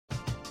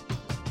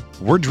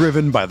We're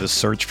driven by the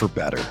search for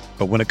better.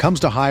 But when it comes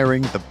to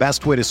hiring, the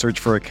best way to search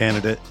for a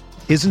candidate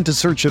isn't to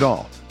search at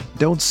all.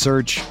 Don't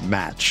search,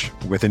 match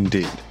with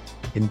Indeed.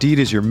 Indeed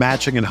is your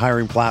matching and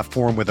hiring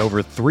platform with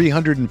over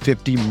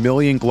 350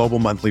 million global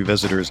monthly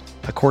visitors,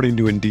 according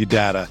to Indeed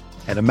data,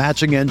 and a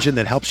matching engine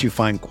that helps you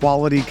find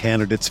quality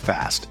candidates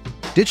fast.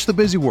 Ditch the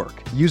busy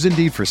work. Use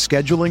Indeed for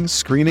scheduling,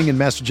 screening, and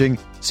messaging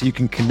so you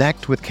can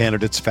connect with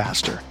candidates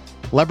faster.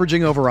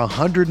 Leveraging over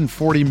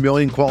 140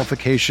 million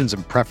qualifications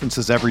and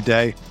preferences every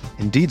day,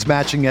 Indeed's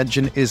matching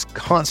engine is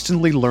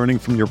constantly learning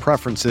from your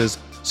preferences,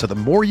 so the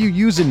more you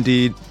use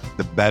Indeed,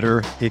 the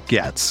better it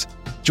gets.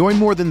 Join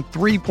more than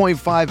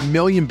 3.5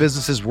 million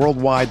businesses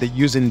worldwide that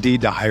use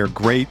Indeed to hire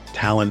great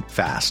talent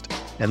fast.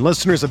 And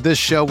listeners of this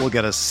show will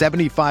get a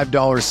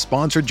 $75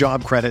 sponsored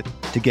job credit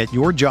to get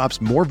your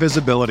jobs more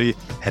visibility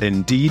at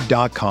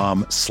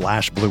Indeed.com/Blue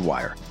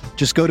Wire.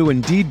 Just go to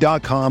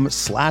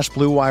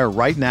Indeed.com/Blue Wire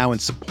right now and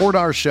support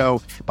our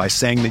show by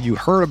saying that you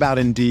heard about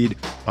Indeed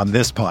on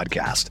this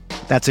podcast.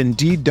 That's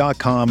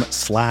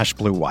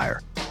Indeed.com/Blue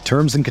Wire.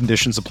 Terms and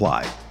conditions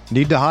apply.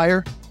 Need to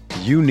hire?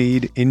 You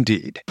need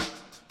Indeed.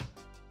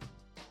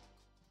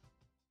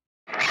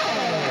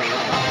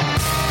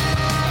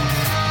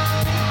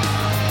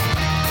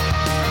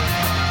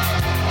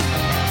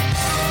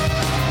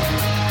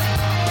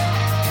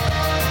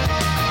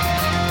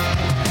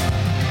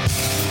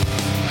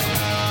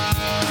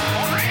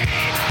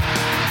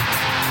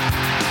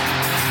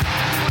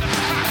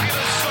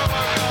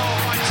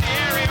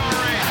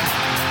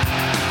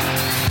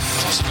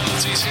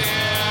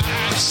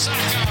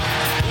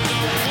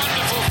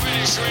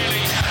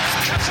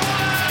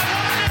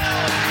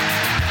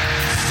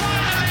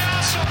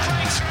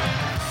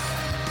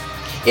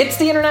 It's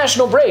the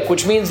international break,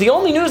 which means the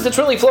only news that's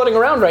really floating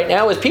around right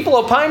now is people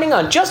opining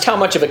on just how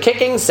much of a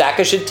kicking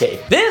Saka should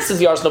take. This is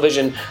the Arsenal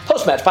Vision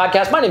post-match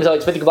podcast. My name is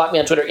Elliot Smith. You can block me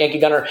on Twitter, Yankee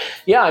Gunner.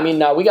 Yeah,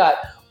 we got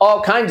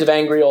all kinds of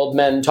angry old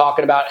men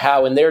talking about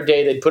how in their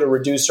day they'd put a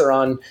reducer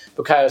on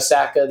Bukayo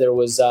Saka. There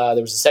was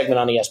a segment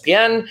on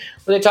ESPN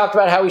where they talked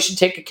about how he should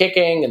take a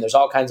kicking, and there's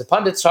all kinds of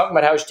pundits talking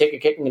about how he should take a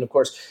kicking, and of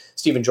course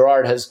Steven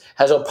Gerrard has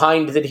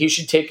opined that he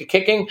should take a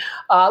kicking.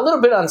 A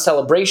little bit on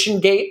Celebration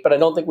Gate, but I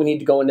don't think we need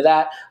to go into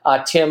that.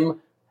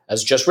 Tim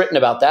has just written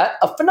about that.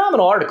 A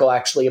phenomenal article,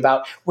 actually,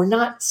 about we're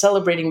not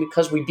celebrating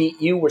because we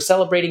beat you. We're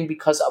celebrating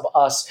because of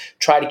us.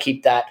 Try to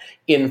keep that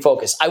in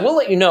focus. I will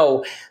let you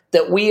know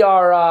that we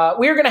are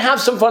going to have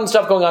some fun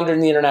stuff going on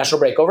during the international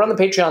break. Over on the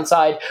Patreon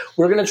side,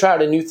 we're going to try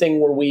out a new thing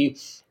where we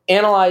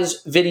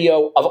analyze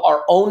video of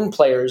our own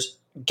players'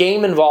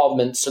 game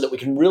involvement so that we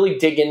can really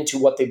dig into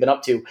what they've been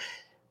up to.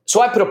 So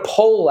I put a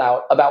poll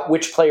out about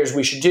which players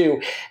we should do,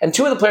 and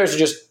two of the players are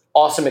just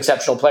awesome,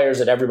 exceptional players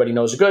that everybody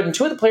knows are good, and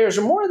two of the players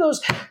are more of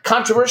those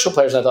controversial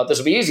players. I thought this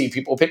would be easy.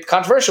 People pick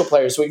controversial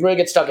players so we can really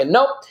get stuck in.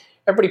 Nope.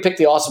 Everybody picked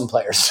the awesome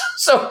players.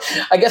 So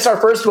I guess our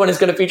first one is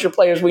going to feature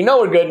players we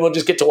know are good, and we'll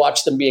just get to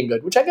watch them being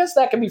good, which I guess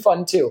that can be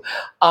fun too.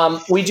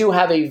 We do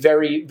have a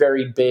very,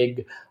 very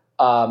big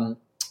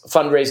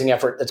fundraising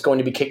effort that's going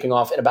to be kicking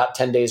off in about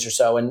 10 days or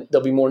so, and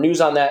there'll be more news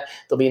on that.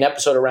 There'll be an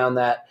episode around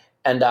that,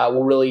 and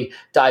we'll really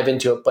dive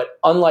into it. But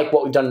unlike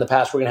what we've done in the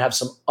past, we're going to have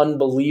some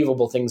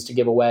unbelievable things to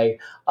give away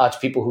to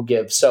people who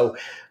give. So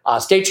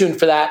stay tuned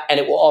for that, and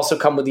it will also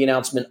come with the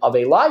announcement of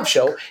a live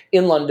show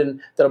in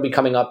London that'll be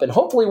coming up, and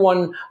hopefully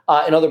one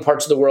in other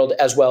parts of the world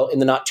as well in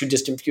the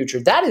not-too-distant future.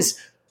 That is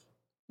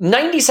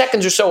 90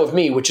 seconds or so of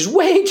me, which is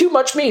way too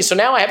much me. So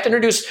now I have to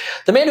introduce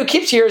the man who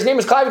keeps here. His name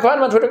is Clive. You can find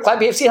him on Twitter,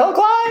 ClivePFC. Hello,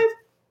 Clive.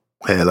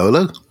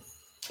 Hello.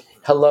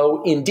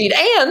 Hello, indeed.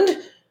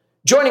 And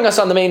joining us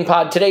on the main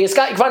pod today is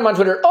Scott. You can find him on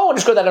Twitter,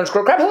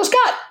 _that_crap. Hello,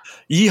 Scott.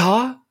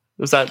 Yeehaw.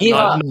 Was that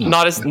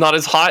not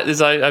as hot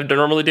as I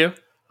normally do?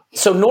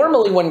 So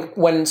normally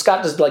when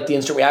Scott does like the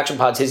instant reaction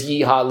pods, his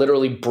yeehaw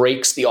literally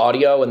breaks the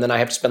audio, and then I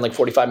have to spend like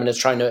 45 minutes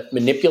trying to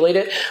manipulate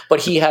it.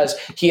 But he has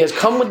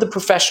come with the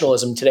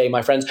professionalism today,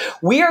 my friends.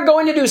 We are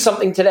going to do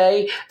something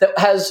today that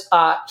has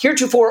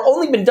heretofore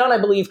only been done, I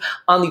believe,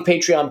 on the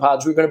Patreon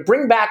pods. We're going to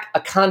bring back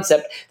a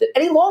concept that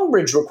Eddie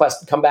Longbridge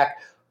requested come back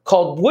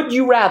called Would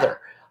You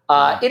Rather?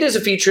 It is a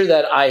feature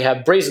that I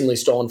have brazenly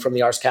stolen from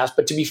the Arscast,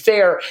 but to be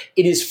fair,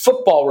 it is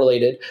football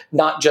related,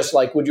 not just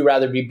like, would you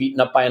rather be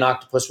beaten up by an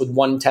octopus with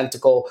one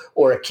tentacle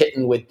or a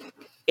kitten with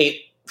 8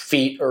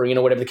 feet or,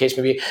 whatever the case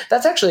may be.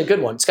 That's actually a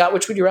good one. Scott,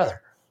 which would you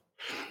rather?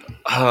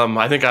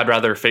 I think I'd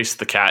rather face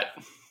the cat.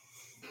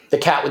 The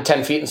cat with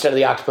 10 feet instead of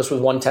the octopus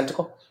with one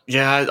tentacle?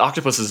 Yeah,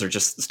 octopuses are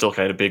just still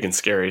kind of big and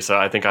scary, so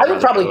I think I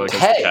would probably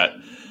pay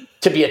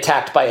to be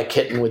attacked by a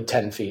kitten with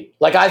 10 feet.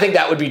 Like, I think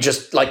that would be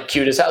just, like,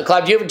 cute as hell.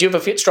 Clive, do you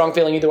have a strong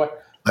feeling either way?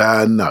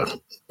 No.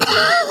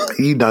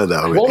 You know that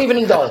already. Won't even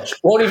indulge.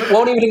 Won't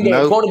even engage.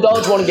 Nope. Won't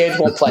indulge, won't engage,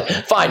 won't play.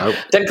 Fine. Nope.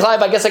 Then,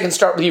 Clive, I guess I can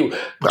start with you.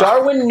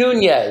 Darwin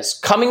Nunez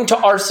coming to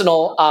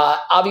Arsenal.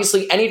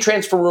 Obviously, any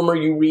transfer rumor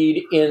you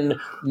read in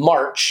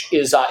March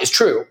is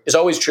true, is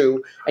always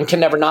true, and can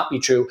never not be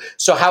true.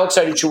 So how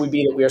excited should we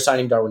be that we are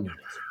signing Darwin Nunez?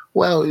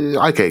 Well,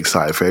 I get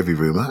excited for every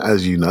rumor,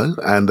 as you know,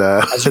 and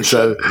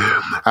especially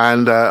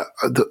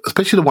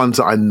the ones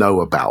that I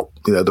know about.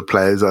 The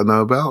players that I know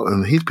about,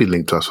 and he's been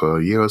linked to us for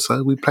a year or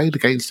so. We played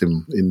against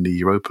him in the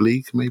Europa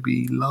League,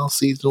 maybe last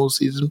season or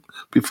season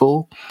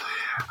before,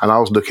 and I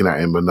was looking at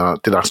him,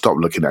 and did I stop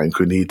looking at him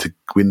because we need to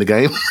win the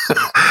game?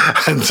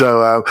 And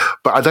so,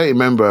 but I don't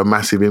remember a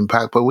massive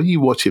impact. But when you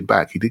watch it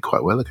back, he did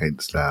quite well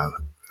against. I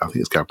think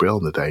it's Gabriel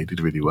on the day. He did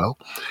really well.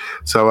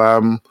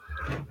 So.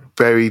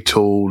 Very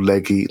tall,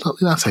 leggy.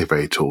 I say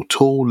very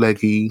tall,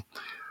 leggy,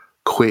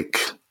 quick,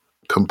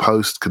 can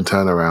post, can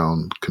turn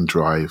around, can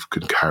drive,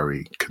 can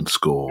carry, can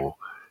score,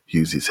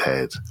 use his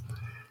head.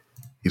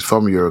 He's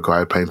from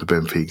Uruguay, playing for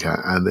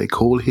Benfica, and they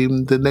call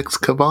him the next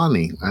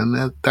Cavani,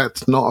 and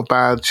that's not a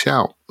bad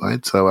shout,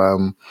 right?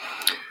 So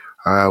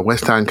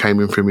West Ham came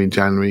in for him in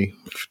January,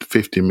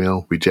 50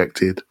 mil,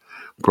 rejected.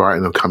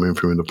 Brighton have come in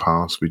for him in the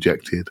past,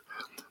 rejected.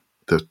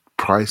 The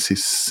price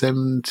is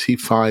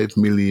 75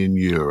 million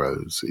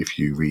euros if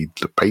you read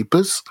the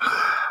papers.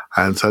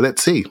 And so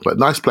let's see. But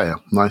nice player.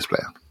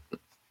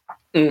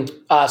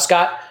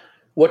 Scott,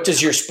 what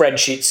does your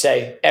spreadsheet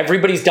say?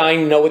 Everybody's dying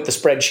to know what the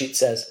spreadsheet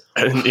says.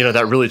 And,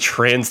 that really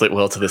translates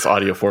well to this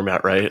audio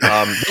format, right?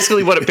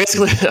 Basically,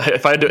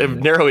 if I had to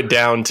narrow it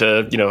down to,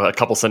 a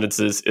couple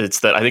sentences,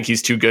 it's that I think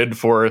he's too good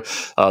for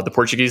the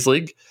Portuguese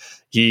league.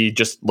 He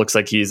just looks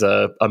like he's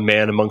a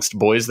man amongst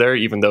boys there,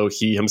 even though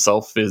he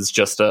himself is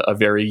just a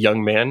very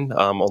young man,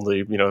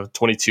 only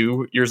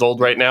 22 years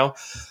old right now.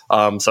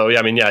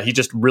 He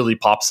just really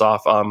pops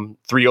off.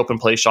 3 open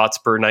play shots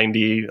per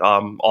 90,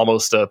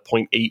 almost a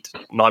 0.8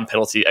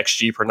 non-penalty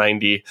XG per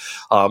 90.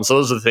 So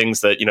those are the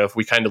things that if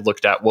we kind of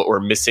looked at what we're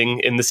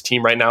missing in this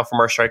team right now from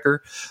our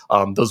striker,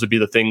 those would be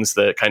the things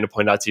that kind of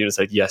point out to you and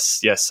say,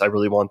 yes, I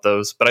really want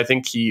those. But I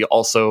think he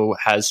also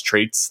has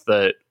traits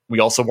that we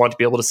also want to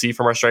be able to see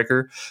from our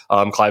striker.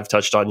 Clive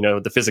touched on,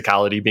 the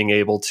physicality, being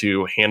able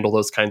to handle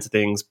those kinds of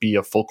things, be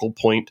a focal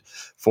point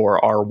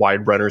for our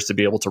wide runners to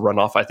be able to run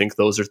off. I think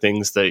those are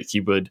things that he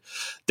would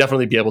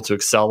definitely be able to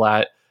excel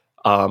at.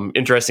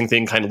 Interesting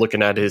thing kind of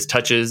looking at his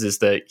touches is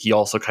that he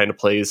also kind of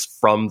plays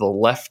from the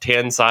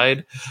left-hand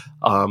side.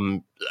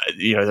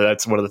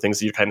 That's one of the things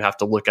that you kind of have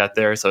to look at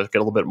there. So get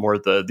a little bit more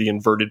the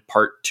inverted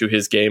part to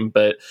his game.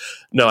 But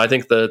no, I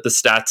think the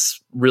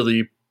stats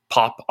really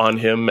pop on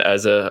him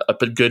as a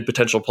good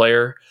potential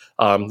player.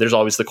 There's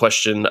always the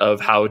question of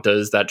how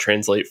does that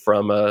translate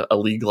from a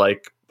league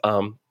like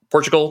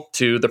Portugal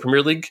to the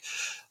Premier League.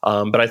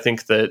 But I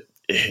think that,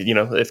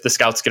 if the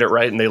scouts get it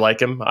right and they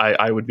like him,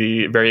 I would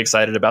be very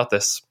excited about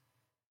this.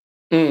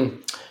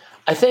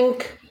 I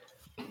think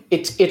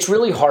it's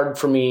really hard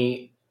for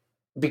me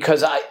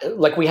because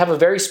we have a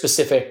very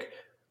specific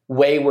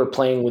way we're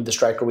playing with the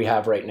striker we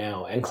have right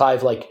now. And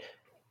Clive, I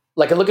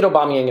look at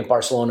Aubameyang at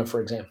Barcelona, for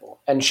example.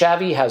 And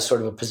Xavi has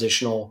sort of a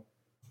positional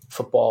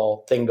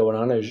football thing going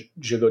on, a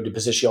juego de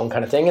posición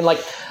kind of thing. And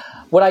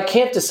what I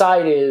can't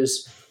decide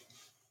is,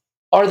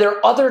 are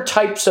there other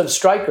types of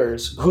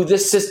strikers who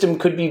this system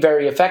could be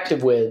very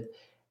effective with,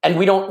 and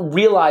we don't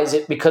realize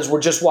it because we're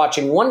just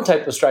watching one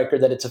type of striker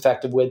that it's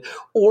effective with?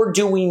 Or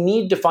do we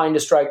need to find a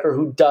striker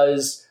who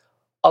does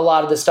a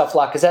lot of the stuff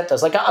Lacazette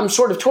does? I'm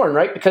sort of torn,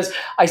 right? Because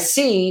I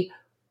see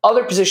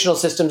other positional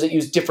systems that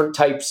use different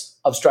types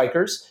of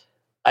strikers.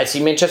 I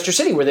see Manchester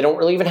City where they don't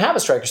really even have a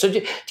striker. So do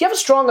you have a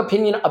strong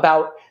opinion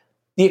about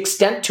the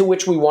extent to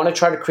which we want to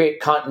try to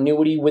create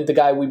continuity with the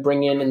guy we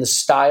bring in the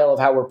style of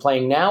how we're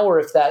playing now, or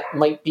if that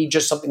might be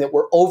just something that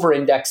we're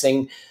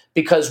over-indexing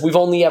because we've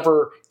only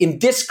ever, in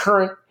this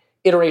current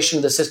iteration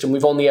of the system,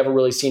 we've only ever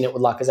really seen it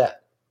with Lacazette?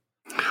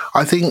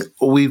 I think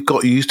we've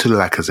got used to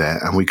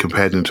Lacazette and we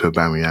compared him to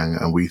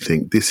Aubameyang and we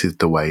think this is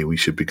the way we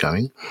should be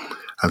going.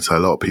 And so a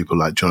lot of people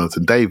like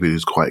Jonathan David,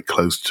 who's quite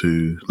close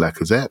to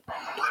Lacazette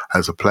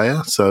as a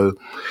player. So,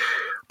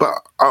 but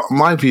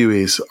my view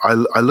is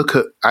I look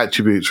at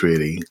attributes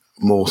really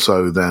more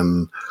so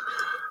than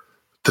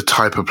the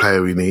type of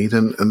player we need.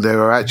 And there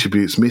are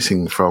attributes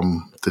missing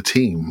from the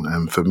team.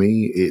 And for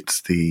me,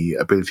 it's the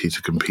ability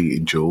to compete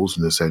in duels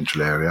in the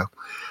central area.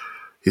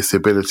 It's the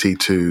ability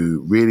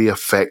to really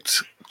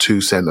affect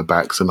 2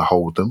 centre-backs and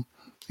hold them.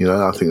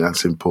 I think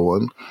that's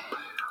important.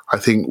 I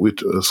think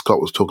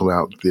Scott was talking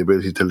about the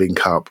ability to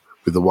link up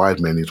with the wide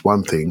men is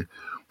one thing.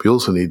 We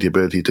also need the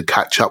ability to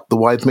catch up the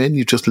wide men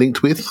you just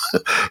linked with,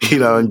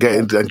 and get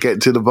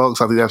into the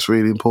box. I think that's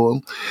really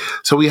important.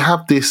 So we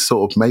have this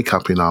sort of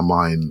makeup in our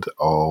mind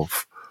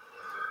of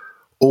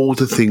all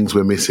the things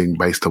we're missing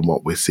based on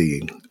what we're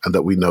seeing and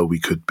that we know we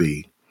could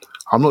be.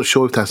 I'm not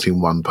sure if that's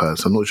in one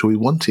person. I'm not sure we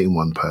want it in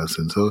one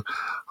person. So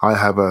I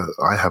have a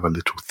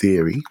little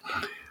theory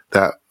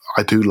that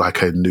I do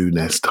like a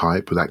Nunez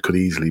type, but that could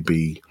easily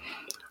be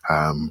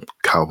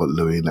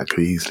Calvert-Lewin, that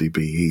could easily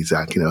be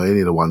Isaac,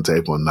 any of the ones that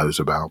everyone knows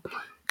about,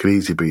 could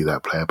easily be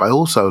that player. But I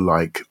also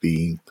like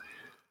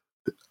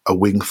a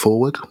wing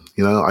forward.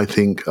 I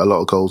think a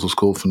lot of goals are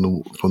scored from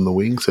the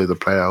wing. So the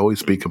player I always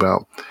speak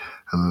about,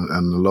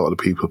 and a lot of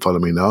the people who follow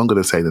me know, I'm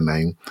going to say the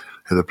name.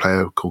 There's a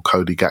player called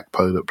Cody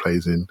Gakpo that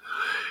plays in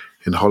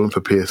Holland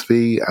for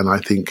PSV, and I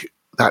think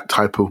that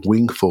type of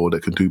wing forward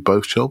that can do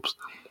both jobs.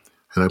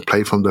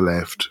 Play from the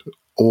left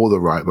or the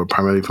right, but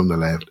primarily from the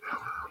left,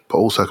 but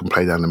also can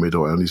play down the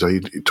middle. And he's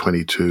only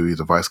 22, he's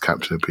a vice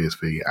captain of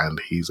PSV, and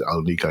he's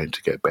only going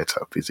to get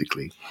better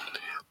physically.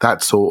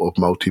 That sort of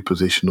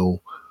multi-positional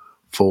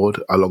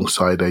forward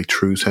alongside a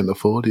true centre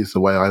forward is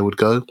the way I would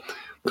go,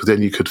 because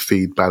then you could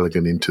feed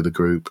Balogun into the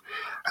group,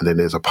 and then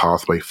there's a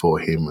pathway for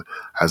him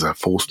as a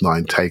false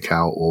nine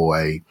takeout or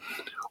a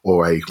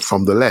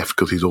from the left,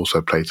 because he's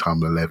also played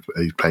time on the left.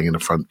 He's playing in the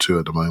front two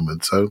at the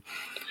moment. So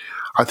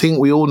I think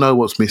we all know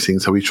what's missing,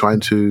 so we're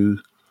trying to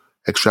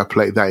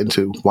extrapolate that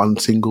into one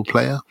single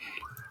player.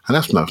 And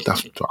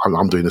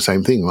I'm doing the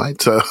same thing, right?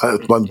 So,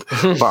 but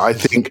I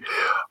think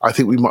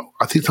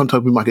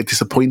sometimes we might get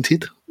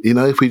disappointed,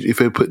 if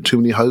we put too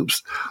many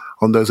hopes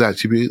on those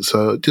attributes.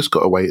 So just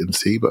got to wait and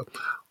see. But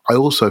I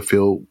also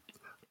feel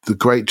the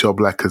great job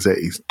Lacazette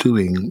is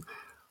doing.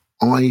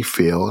 I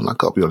feel, and I've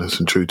got to be honest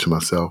and true to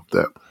myself,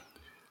 that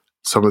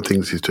some of the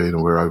things he's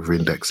doing, we're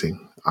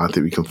over-indexing. I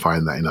think we can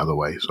find that in other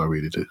ways. So I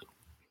really do.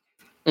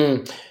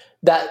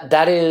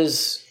 That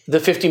is the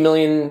 £50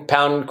 million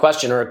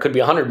question, or it could be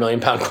 £100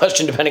 million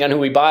question, depending on who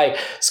we buy.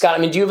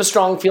 Scott, do you have a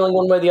strong feeling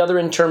one way or the other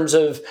in terms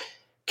of,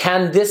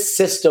 can this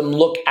system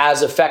look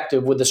as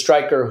effective with a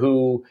striker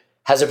who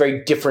has a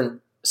very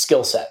different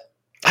skill set?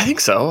 I think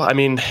so.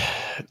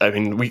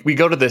 We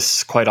go to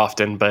this quite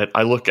often, but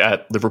I look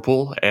at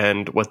Liverpool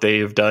and what they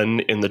have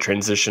done in the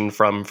transition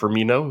from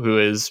Firmino, who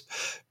is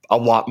a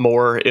lot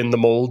more in the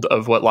mold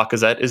of what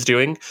Lacazette is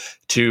doing,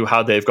 to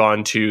how they've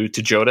gone to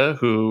Jota,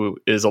 who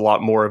is a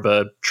lot more of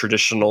a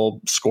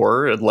traditional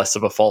scorer and less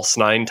of a false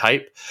nine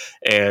type.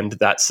 And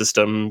that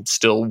system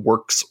still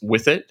works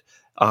with it.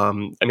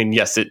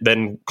 Yes, it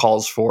then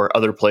calls for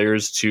other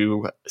players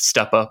to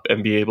step up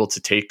and be able to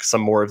take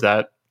some more of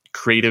that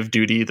creative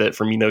duty that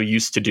Firmino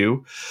used to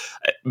do.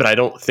 But I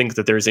don't think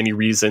that there's any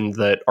reason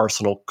that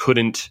Arsenal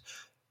couldn't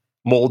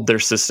mold their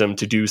system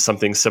to do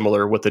something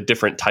similar with a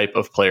different type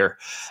of player.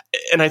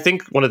 And I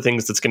think one of the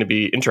things that's going to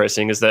be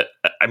interesting is that,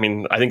 I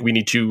think we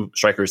need two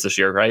strikers this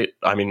year, right?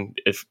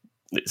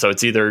 So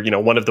it's either,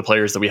 one of the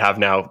players that we have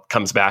now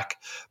comes back,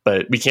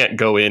 but we can't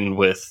go in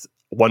with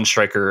one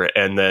striker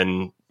and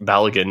then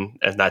Balogun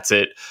and that's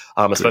it,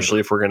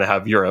 especially if we're going to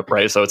have Europe,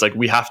 right? So it's like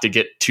we have to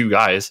get two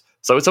guys.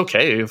 So it's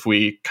okay if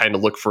we kind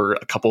of look for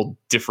a couple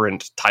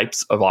different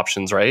types of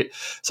options, right?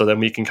 So then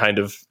we can kind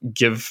of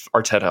give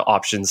Arteta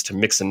options to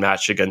mix and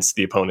match against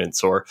the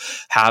opponents, or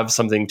have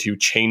something to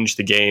change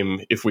the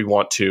game if we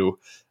want to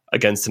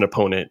against an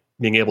opponent,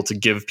 being able to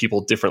give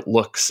people different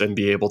looks and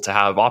be able to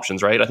have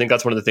options, right? I think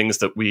that's one of the things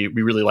that we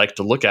really like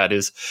to look at,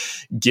 is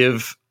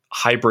give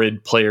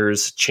hybrid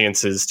players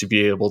chances to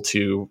be able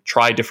to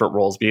try different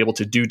roles, be able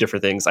to do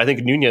different things. I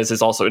think Nunez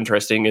is also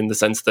interesting in the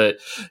sense that,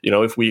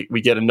 if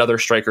we get another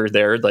striker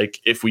there, like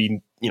if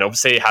we,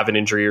 say have an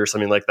injury or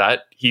something like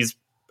that, he's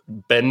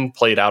been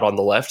played out on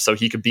the left, so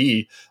he could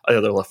be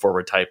another left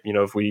forward type.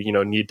 If we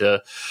need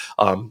to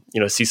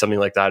see something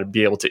like that,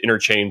 be able to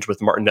interchange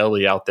with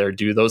Martinelli out there,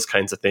 do those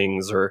kinds of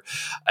things. Or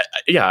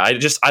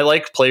I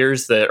like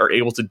players that are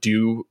able to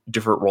do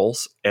different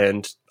roles,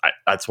 and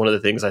that's one of the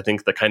things I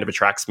think that kind of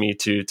attracts me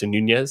to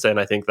Nunez. And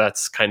I think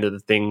that's kind of the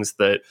things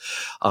that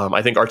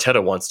I think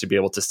Arteta wants to be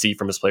able to see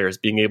from his players,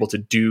 being able to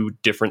do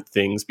different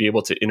things, be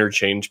able to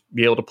interchange,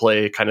 be able to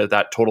play kind of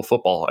that total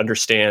football,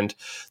 understand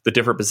the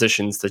different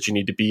positions that you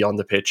need to be on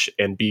the pitch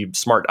and be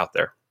smart out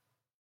there.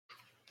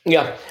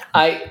 Yeah.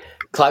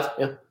 Clive?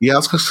 Yeah,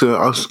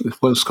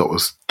 when Scott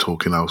was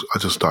talking, I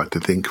just started to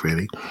think,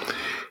 really.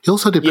 It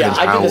also depends.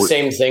 Yeah, I do the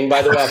same thing,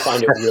 by the way. I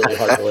find it really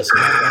hard to listen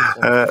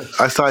to.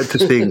 I started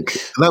to think,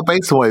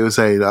 based on what you were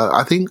saying,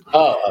 I think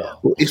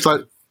it's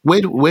like,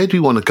 where do we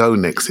want to go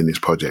next in this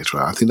project,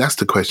 right? I think that's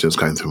the question that's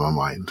going through my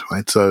mind,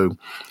 right? So,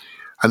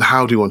 and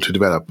how do you want to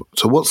develop?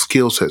 So what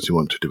skill sets do you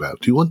want to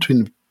develop? Do you want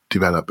to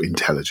develop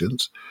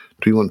intelligence?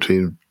 Do you want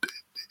to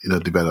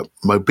develop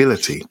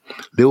mobility?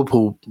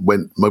 Liverpool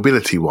went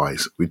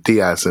mobility-wise with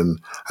Diaz and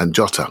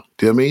Jota.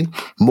 Do you know what I mean?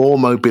 More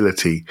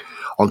mobility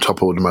on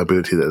top of the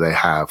mobility that they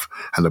have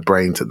and the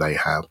brains that they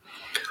have.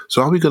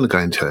 So are we going to go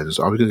intelligence?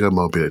 Are we going to go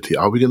mobility?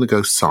 Are we going to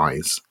go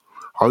size?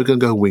 Are we going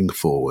to go wing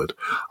forward?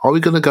 Are we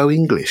going to go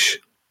English?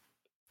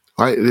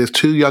 Right? There's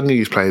two young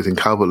English players in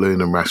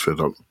Calvert-Lewin and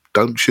Rashford.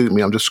 Don't shoot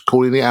me. I'm just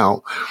calling it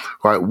out.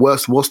 Right?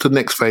 What's the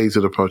next phase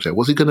of the project?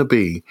 What's it going to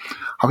be?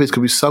 I think it's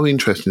going to be so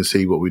interesting to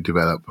see what we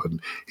develop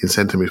in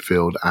centre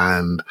midfield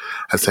and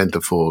at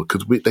centre forward,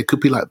 because they could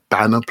be like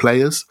banner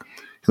players,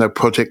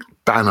 project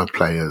banner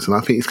players. And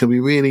I think it's going to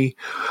be really,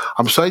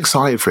 I'm so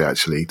excited for it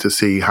actually to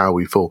see how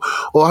we fall.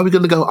 Or are we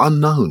going to go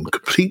unknown,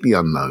 completely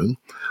unknown?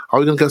 Are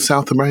we going to go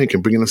South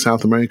American, bring in a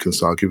South American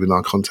star, given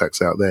our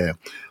contacts out there?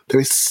 There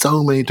is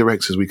so many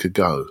directions we could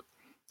go.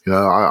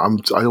 I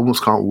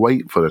almost can't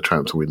wait for the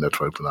transfer window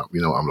to open up.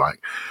 You know what I'm like?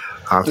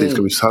 I think it's going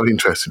to be so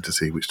interesting to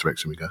see which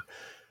direction we go.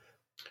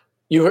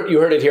 You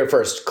heard it here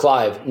first.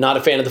 Clive, not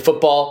a fan of the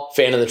football,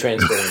 fan of the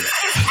transfer window.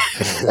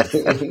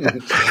 You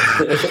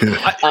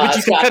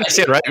can kind of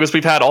see it, right? Because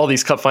we've had all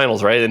these cup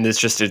finals, right? And it's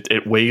just,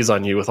 it weighs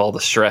on you with all the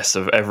stress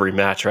of every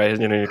match, right?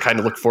 You kind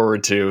of look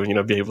forward to,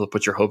 being able to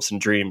put your hopes and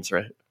dreams,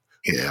 right?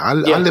 Yeah, I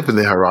live in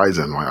the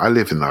horizon, right? I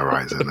live in the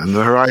horizon. And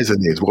the horizon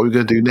is, what are we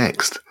going to do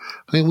next?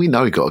 I mean, we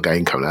know we've got a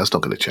game coming out. That's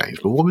not going to change.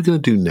 But what are we going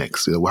to do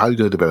next? How are we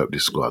going to develop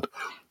this squad?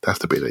 That's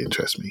the bit that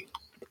interests me.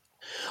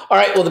 All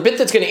right, well, the bit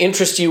that's going to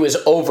interest you is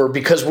over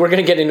because we're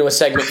going to get into a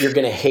segment you're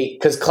going to hate.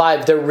 Because,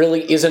 Clive, there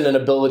really isn't an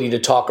ability to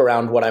talk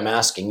around what I'm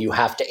asking. You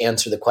have to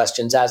answer the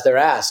questions as they're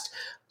asked.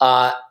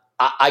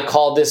 I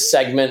call this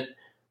segment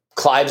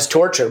Clive's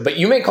Torture, but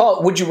you may call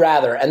it Would You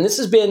Rather. And this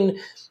has been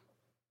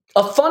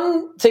a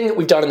fun thing that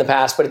we've done in the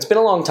past, but it's been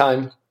a long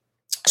time.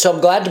 So I'm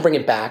glad to bring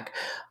it back.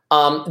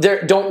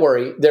 Don't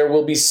worry, there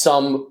will be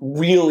some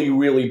really,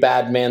 really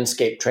bad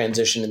Manscaped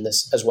transition in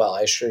this as well,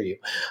 I assure you.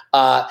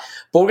 But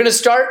we're going to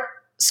start,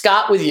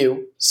 Scott, with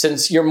you,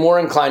 since you're more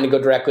inclined to go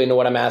directly into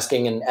what I'm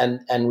asking,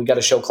 and we got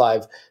to show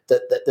Clive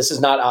that this is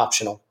not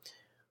optional.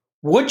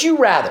 Would you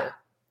rather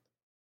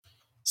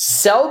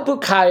sell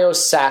Bukayo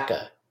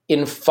Saka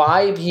in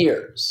 5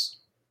 years,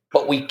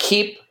 but we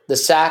keep the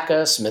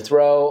Saka, Smith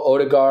Rowe,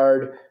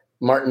 Odegaard,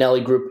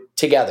 Martinelli group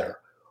together,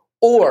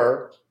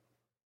 or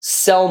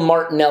sell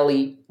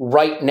Martinelli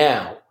right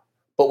now,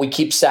 but we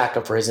keep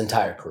Saka for his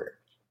entire career?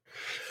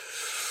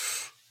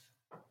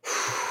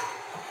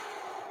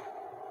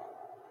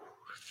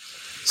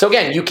 So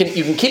again, you can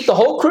keep the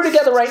whole crew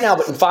together right now,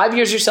 but in 5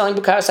 years you're selling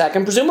Bukayo Saka,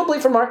 and presumably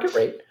for market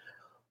rate,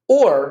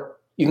 or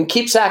you can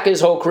keep Saka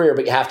his whole career,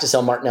 but you have to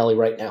sell Martinelli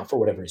right now for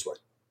whatever he's worth.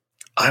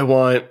 I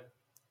want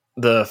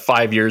the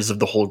 5 years of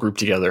the whole group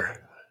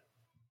together.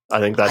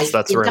 I think that's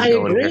where I'm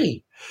going agree.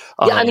 Here.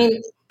 Yeah, I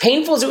mean,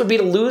 painful as it would be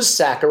to lose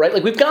Saka, right?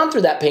 Like, we've gone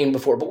through that pain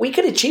before, but we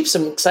could achieve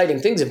some exciting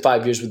things in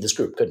 5 years with this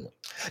group, couldn't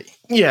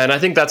we? Yeah, and I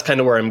think that's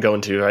kind of where I'm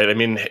going to, right? I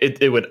mean,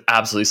 it would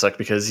absolutely suck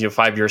because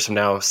 5 years from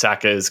now,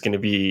 Saka is going to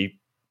be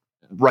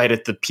right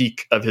at the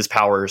peak of his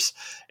powers,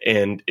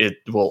 and it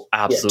will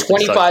absolutely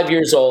 25 suck.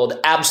 years old,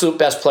 absolute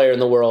best player in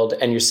the world,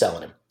 and you're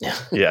selling him.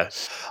 Yeah.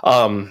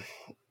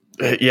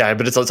 Yeah,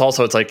 but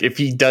it's like if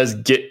he does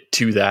get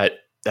to that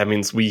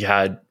means we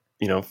had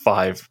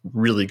 5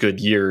 really good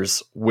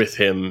years with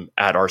him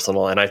at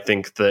Arsenal, and I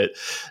think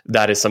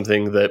that is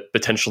something that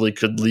potentially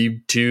could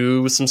lead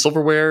to some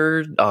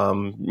silverware,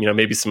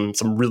 maybe some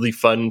really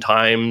fun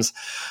times.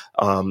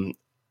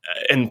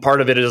 And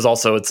part of it is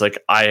also, it's like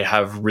I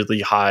have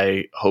really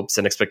high hopes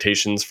and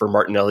expectations for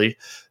Martinelli,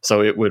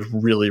 so it would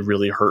really,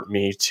 really hurt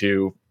me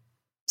to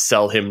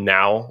sell him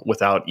now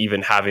without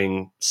even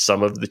having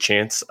some of the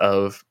chance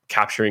of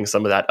capturing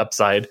some of that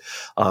upside.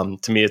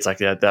 To me, it's like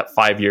that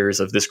 5 years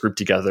of this group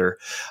together.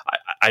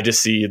 I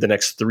just see the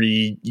next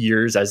 3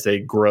 years as they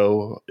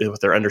grow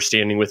with their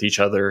understanding with each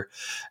other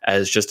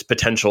as just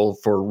potential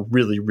for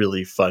really,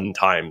 really fun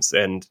times.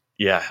 And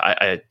yeah,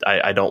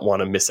 I don't want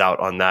to miss out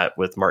on that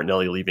with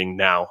Martinelli leaving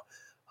now.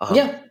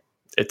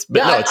 It's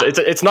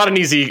not an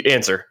easy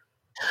answer.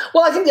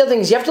 Well, I think the other thing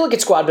is you have to look at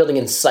squad building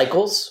in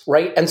cycles,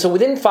 right? And so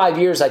within 5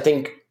 years, I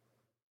think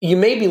you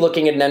may be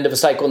looking at an end of a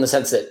cycle in the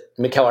sense that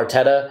Mikel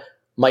Arteta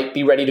might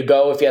be ready to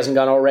go if he hasn't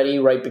gone already,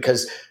 right?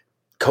 Because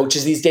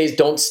coaches these days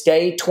don't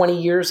stay 20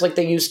 years like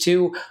they used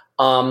to.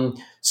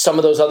 Some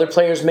of those other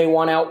players may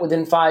want out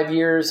within 5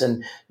 years,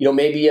 and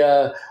maybe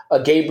a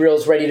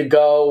Gabriel's ready to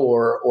go,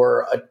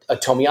 or a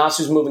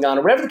Tomiyasu's moving on,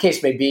 or whatever the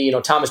case may be.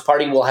 Thomas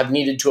Partey will have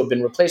needed to have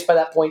been replaced by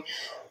that point.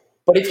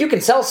 But if you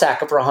can sell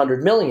Saka for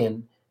 $100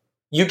 million,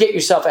 you get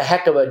yourself a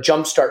heck of a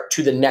jumpstart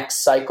to the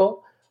next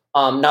cycle.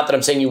 Not that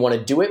I'm saying you want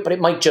to do it, but it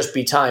might just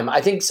be time. I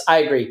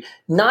agree.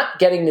 Not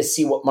getting to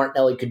see what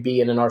Martinelli could be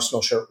in an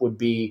Arsenal shirt would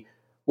be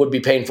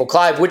painful.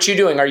 Clive, what you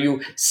doing? Are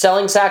you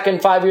selling Saka in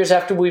 5 years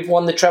after we've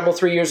won the treble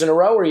 3 years in a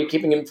row, or are you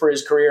keeping him for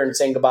his career and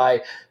saying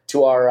goodbye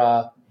to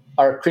our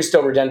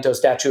Cristo Redento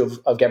statue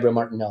of Gabriel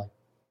Martinelli?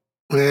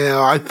 Yeah,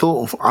 I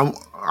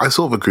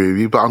sort of agree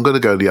with you, but I'm going to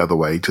go the other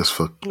way just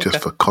for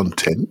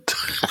content.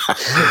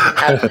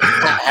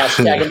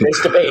 Hashtag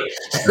embrace debate.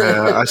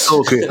 I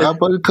sort of agree,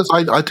 but because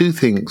I do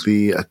think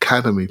the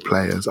academy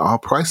players are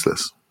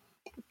priceless,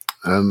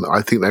 and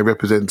I think they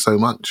represent so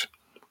much.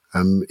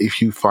 And if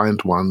you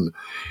find one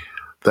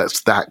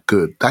that's that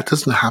good, that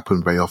doesn't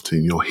happen very often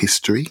in your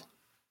history.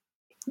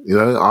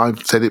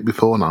 I've said it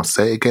before and I'll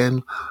say it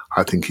again.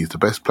 I think he's the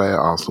best player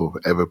Arsenal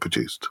have ever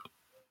produced.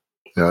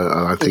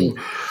 And I think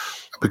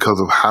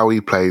because of how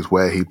he plays,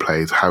 where he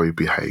plays, how he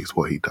behaves,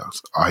 what he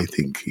does, I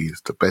think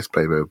he's the best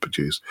player ever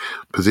produced.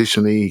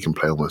 Positionally, he can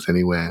play almost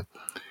anywhere,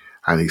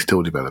 and he's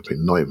still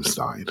developing, not even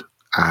started.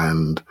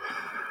 And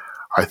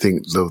I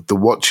think the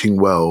watching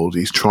world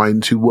is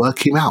trying to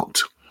work him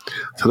out.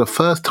 So the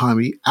first time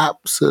he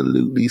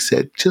absolutely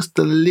said just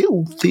a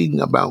little thing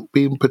about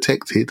being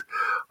protected,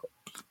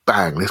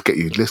 bang, let's get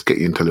you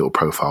into a little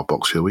profile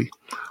box, shall we?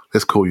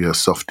 Let's call you a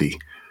softie.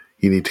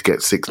 You need to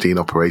get 16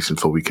 operations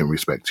before we can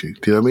respect you.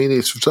 Do you know what I mean?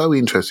 It's so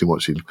interesting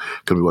going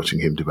to be watching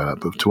him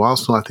develop. But to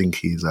Arsenal, I think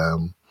he's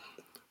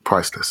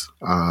priceless.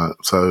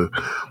 So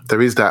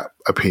there is that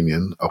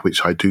opinion of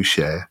which I do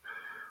share.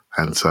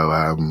 And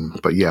so,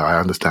 but yeah, I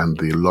understand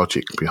the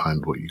logic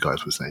behind what you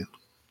guys were saying.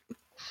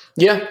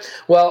 Yeah.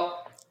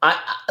 Well,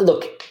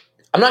 look,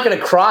 I'm not going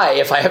to cry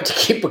if I have to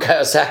keep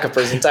Bukayo Saka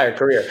for his entire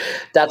career.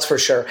 That's for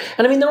sure.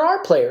 And I mean, there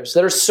are players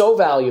that are so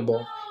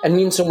valuable and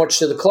mean so much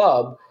to the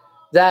club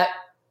that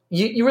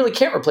you really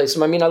can't replace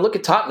them. I mean, I look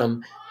at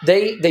Tottenham.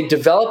 They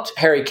developed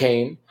Harry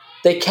Kane.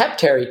 They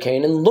kept Harry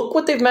Kane. And look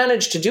what they've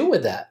managed to do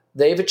with that.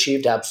 They've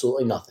achieved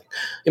absolutely nothing.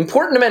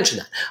 Important to mention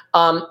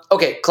that.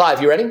 Okay,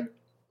 Clive, you ready?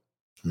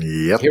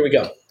 Yep. Here we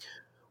go.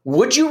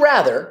 Would you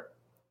rather...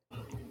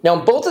 Now,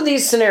 in both of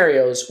these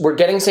scenarios, we're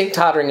getting St.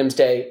 Totteringham's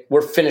Day.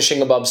 We're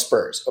finishing above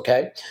Spurs,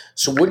 okay?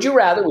 So would you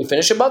rather we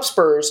finish above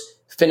Spurs,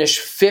 finish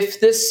 5th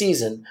this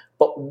season,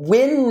 but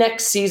win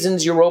next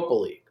season's Europa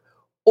League?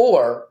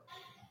 Or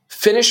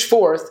finish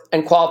 4th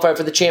and qualify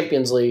for the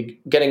Champions League,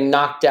 getting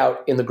knocked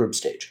out in the group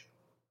stage?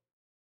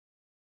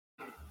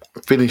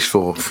 Finish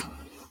 4th.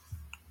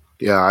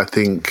 Yeah, I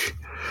think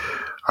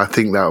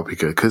that would be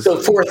good. So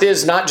 4th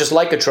is not just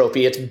like a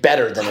trophy; it's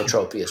better than a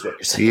trophy, is what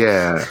you're saying.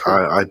 Yeah,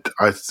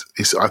 I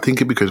think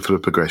it'd be good for the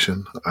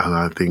progression, and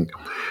I think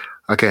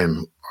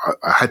again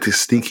I had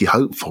this sneaky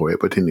hope for it,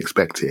 but didn't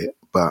expect it.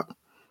 But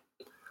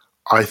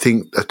I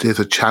think that there's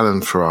a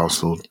challenge for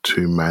Arsenal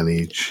to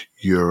manage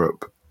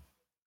Europe,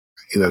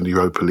 the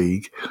Europa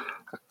League.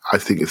 I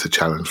think it's a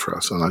challenge for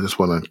us, and I just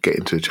want to get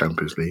into the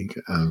Champions League.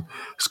 And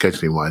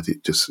scheduling wise,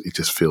 it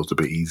just feels a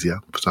bit easier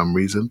for some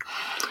reason.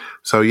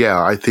 So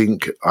yeah, I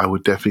think I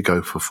would definitely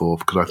go for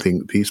 4th because I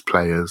think these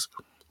players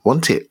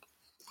want it.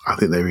 I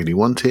think they really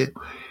want it.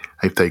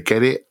 If they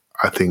get it,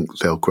 I think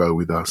they'll grow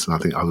with us, and I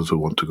think others will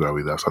want to grow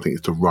with us. I think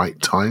it's the right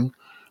time.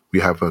 We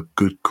have a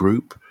good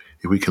group.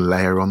 If we can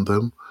layer on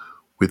them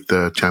with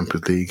the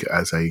Champions League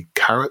as a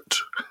carrot,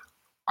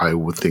 I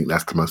would think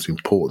that's the most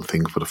important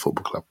thing for the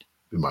football club,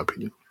 in my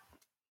opinion.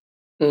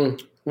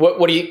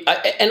 What do you?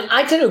 And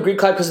I tend to agree,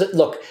 Clive, because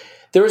look,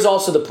 there is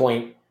also the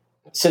point.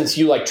 Since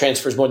you like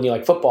transfers more than you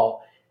like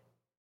football,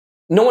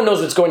 no one knows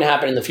what's going to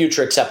happen in the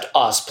future except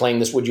us playing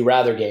this Would You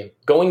Rather game.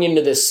 Going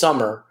into this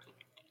summer,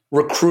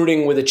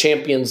 recruiting with a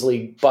Champions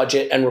League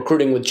budget and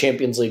recruiting with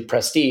Champions League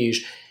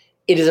prestige,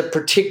 it is a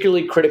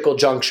particularly critical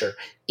juncture.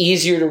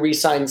 Easier to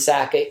re-sign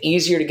Saka,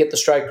 easier to get the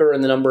striker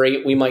and the number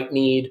 8 we might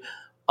need.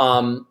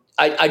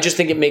 I just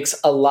think it makes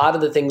a lot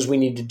of the things we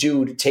need to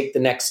do to take the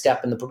next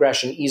step in the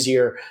progression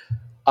easier.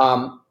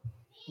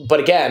 But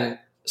again,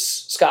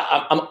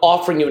 Scott, I'm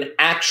offering you an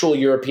actual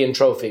European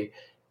trophy,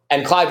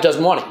 and Clive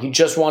doesn't want it. He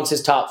just wants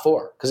his top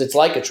 4 because it's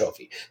like a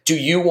trophy. Do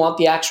you want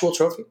the actual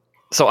trophy?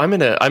 So I'm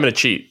gonna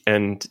cheat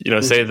and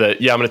say that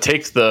I'm gonna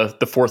take the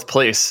 4th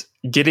place,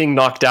 getting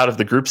knocked out of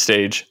the group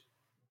stage,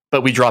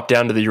 but we drop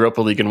down to the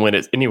Europa League and win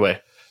it anyway.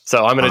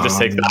 So I'm gonna just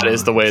take that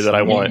as the way that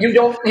I want. You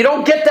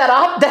don't get that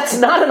up. That's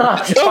not an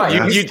option. No,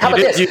 fine. you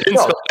didn't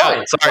spell it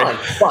out. Sorry.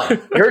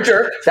 Fine. You're a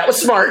jerk. That was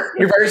smart.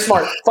 You're very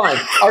smart. Fine.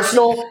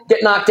 Arsenal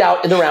get knocked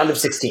out in the round of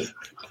 16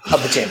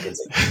 of the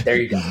Champions League. There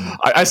you go.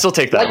 I still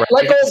take that.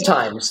 Like old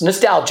times,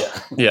 nostalgia.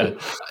 Yeah,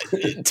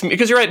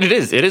 because you're right.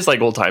 It is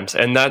like old times,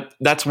 and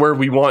that's where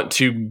we want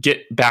to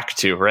get back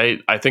to.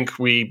 Right. I think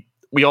we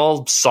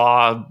all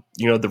saw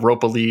the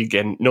Europa League,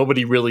 and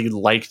nobody really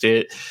liked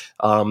it.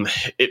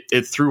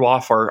 It threw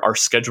off our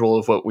schedule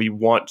of what we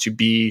want to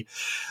be.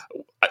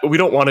 We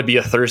don't want to be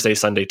a Thursday,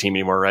 Sunday team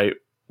anymore, right?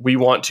 We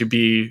want to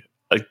be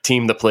a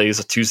team that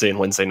plays Tuesday and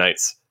Wednesday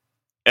nights.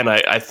 And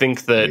I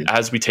think that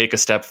as we take a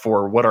step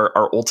for what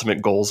our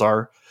ultimate goals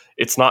are,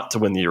 it's not to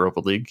win the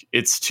Europa League.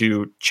 It's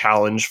to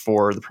challenge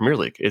for the Premier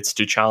League. It's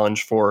to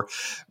challenge for,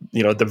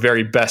 the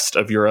very best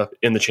of Europe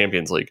in the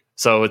Champions League.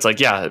 So it's like,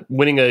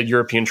 winning a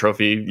European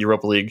trophy,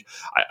 Europa League,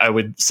 I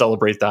would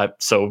celebrate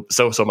that so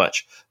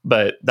much.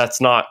 But that's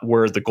not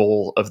where the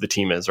goal of the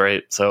team is,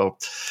 right? So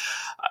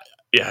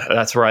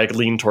that's where I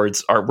lean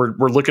towards.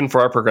 We're looking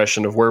for our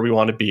progression of where we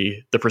want to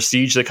be, the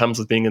prestige that comes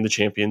with being in the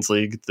Champions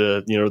League,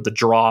 the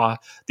draw,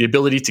 the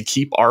ability to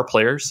keep our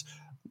players.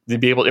 To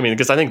be able,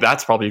 because I think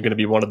that's probably going to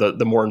be one of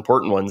the more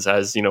important ones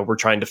as, we're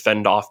trying to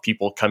fend off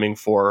people coming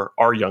for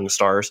our young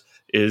stars,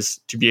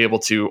 is to be able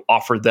to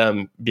offer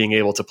them being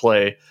able to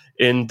play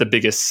in the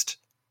biggest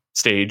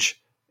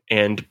stage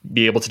and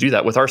be able to do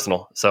that with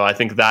Arsenal. So I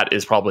think that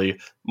is probably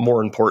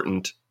more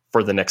important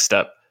for the next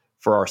step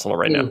for Arsenal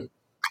right now.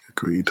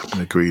 Agreed.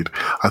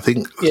 I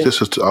think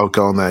I'll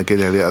go on there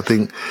again, Elliot. I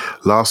think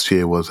last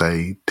year was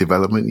a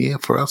development year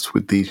for us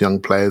with these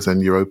young players,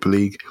 and Europa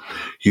League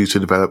used to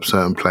develop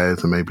certain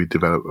players and maybe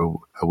develop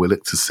a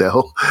willing to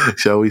sell,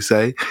 shall we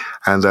say.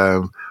 And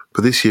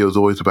but this year was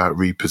always about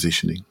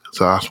repositioning.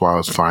 So that's why I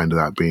was fine with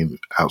that being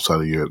outside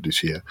of Europe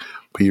this year.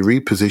 But you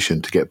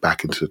reposition to get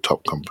back into the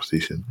top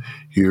competition.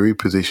 You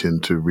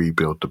reposition to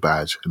rebuild the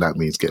badge, and that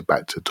means get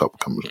back to the top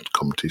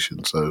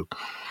competition. So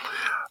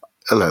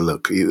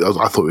look,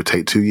 I thought it would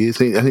take 2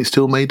 years, and it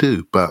still may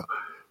do, but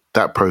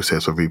that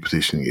process of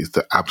repositioning is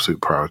the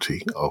absolute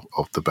priority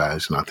of the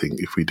badge. And I think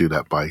if we do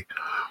that by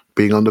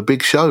being on the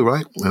big show,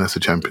 right, and that's the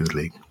Champions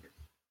League.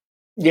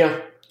 Yeah.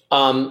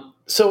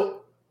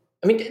 So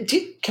I mean,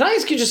 can I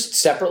ask you just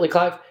separately,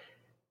 Clive?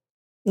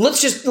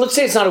 Let's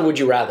say it's not a would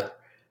you rather.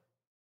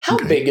 How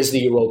big is the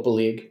Europa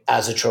League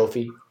as a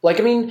trophy? Like,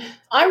 I mean,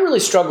 I really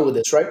struggle with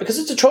this, right? Because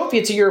it's a trophy,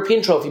 it's a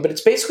European trophy, but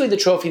it's basically the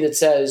trophy that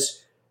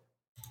says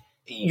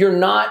you're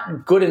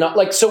not good enough.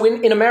 Like, so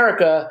in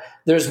America,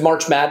 there's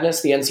March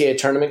Madness, the NCAA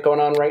tournament going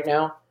on right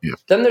now. Yeah.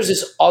 Then there's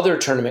this other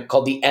tournament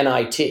called the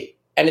NIT.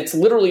 And it's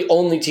literally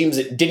only teams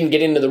that didn't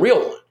get into the real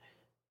one.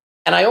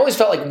 And I always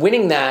felt like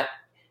winning that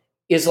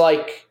is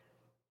like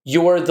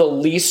you're the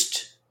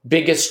least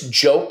biggest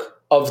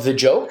joke of the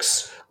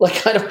jokes. Like,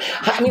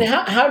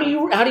 how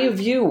do you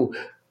view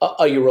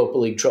a Europa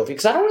League trophy?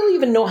 Because I don't really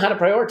even know how to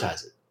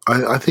prioritize it.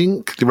 I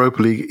think the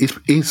Europa League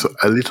is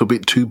a little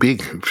bit too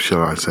big,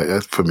 shall I say,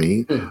 for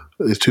me.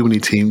 There's too many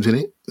teams in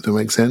it, if that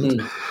makes sense.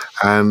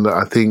 And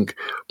I think,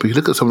 but you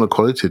look at some of the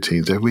quality of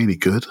teams, they're really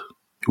good.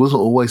 It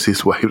wasn't always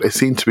this way. There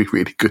seem to be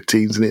really good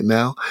teams in it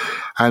now.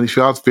 And if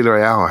you ask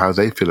Villarreal how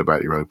they feel about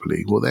the Europa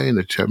League, well, they're in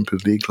the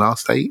Champions League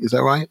last 8, is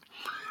that right?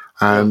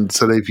 And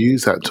so they've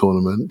used that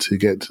tournament to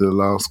get to the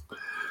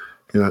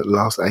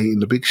last 8 in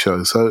the big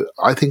show. So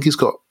I think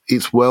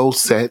it's well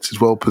set,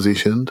 it's well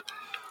positioned.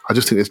 I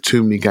just think there's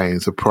too many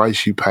games. The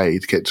price you pay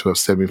to get to a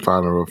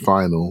semi-final or a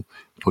final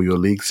for your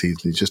league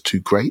season is just too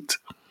great.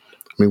 I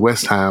mean,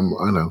 West Ham,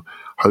 I know,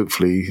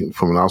 hopefully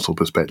from an Arsenal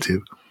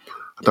perspective,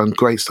 have done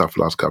great stuff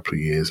the last couple of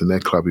years, and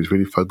their club is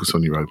really focused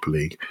on Europa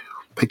League.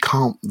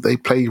 They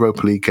play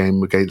Europa League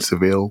game against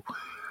Seville,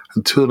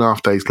 and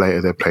 2.5 days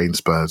later they're playing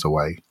Spurs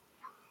away.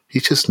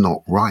 It's just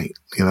not right,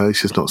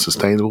 it's just not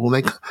sustainable.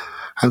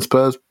 And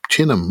Spurs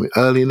chin them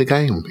early in the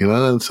game,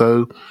 and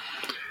so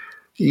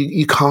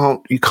you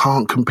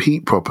can't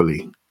compete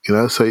properly,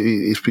 so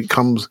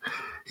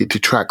it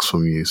detracts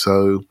from you.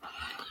 So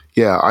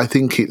yeah, I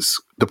think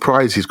the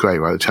prize is great,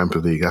 right? The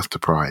Champions League, that's the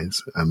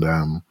prize,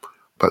 and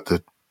but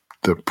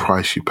the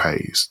price you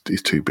pay is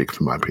too big,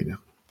 for my opinion.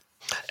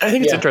 I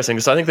think it's interesting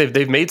because I think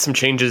they've made some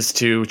changes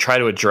to try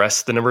to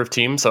address the number of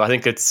teams. So I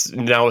think it's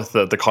now with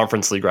the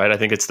Conference League, right? I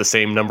think it's the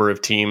same number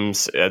of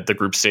teams at the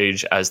group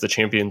stage as the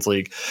Champions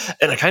League.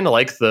 And I kind of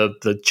like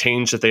the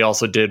change that they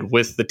also did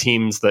with the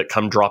teams that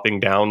come dropping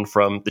down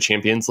from the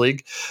Champions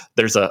League.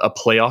 There's a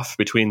playoff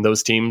between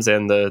those teams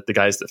and the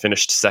guys that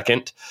finished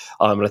second.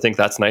 And I think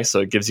that's nice.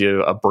 So it gives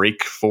you a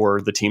break for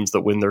the teams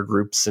that win their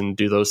groups and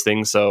do those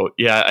things. So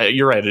yeah,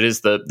 you're right. It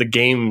is the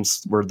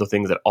games were the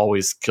thing that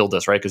always killed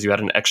us, right? Because you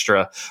had an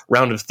extra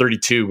round of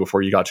 32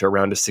 before you got to a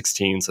round of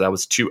 16. So that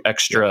was 2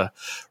 extra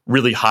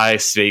really high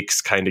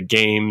stakes kind of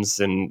games.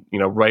 And,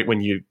 right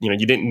when you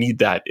didn't need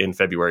that in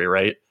February,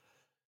 right?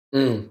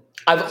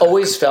 I've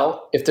always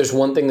felt if there's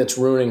one thing that's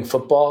ruining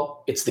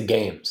football, it's the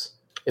games.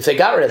 If they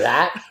got rid of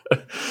that,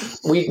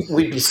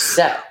 we'd be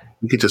set.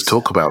 We could just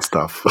talk about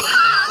stuff.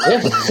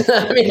 Yeah.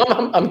 I mean,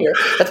 I'm here.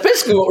 That's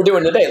basically what we're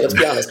doing today. Let's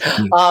be honest.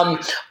 All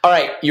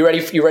right. You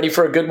ready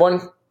for a good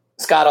one?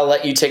 Scott, I'll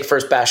let you take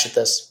first bash at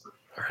this.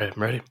 All right.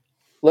 I'm ready.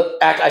 Look,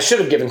 I should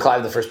have given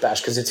Clive the first bash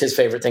because it's his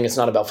favorite thing. It's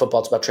not about football.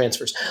 It's about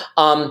transfers.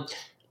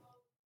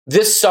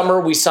 This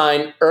summer, we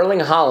signed Erling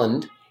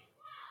Haaland,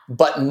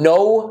 but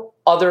no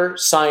other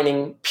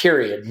signing,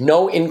 period.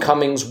 No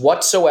incomings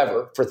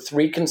whatsoever for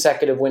 3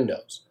 consecutive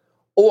windows.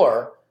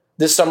 Or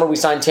this summer, we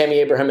signed Tammy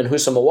Abraham and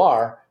Houssam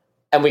Aouar,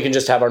 and we can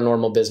just have our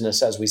normal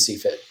business as we see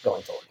fit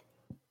going forward.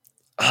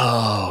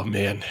 Oh,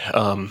 man.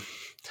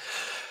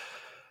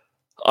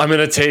 I'm going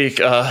to take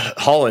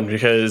Haaland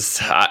because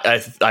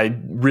I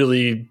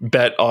really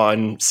bet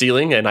on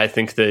ceiling, and I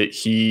think that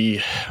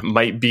he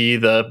might be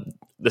the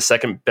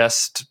second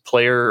best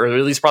player, or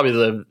at least probably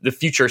the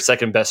future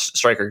second best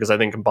striker, because I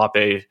think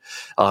Mbappe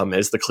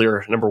is the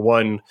clear number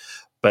 1.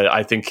 But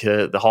I think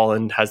the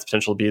Haaland has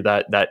potential to be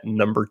that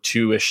number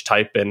 2-ish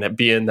type and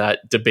be in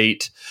that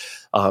debate.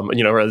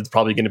 It's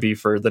probably going to be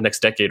for the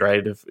next decade,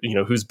 right? If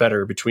who's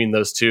better between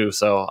those two.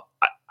 So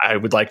I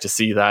would like to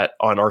see that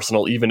on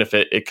Arsenal, even if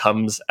it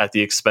comes at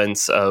the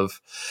expense of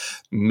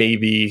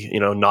maybe,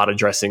 not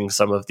addressing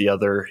some of the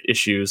other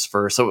issues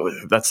so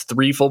that's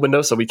 3 full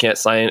windows. So we can't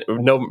sign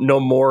no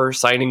more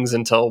signings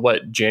until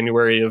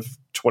January of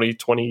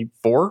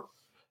 2024.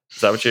 Is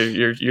that what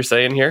you're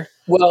saying here?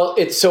 Well,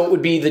 it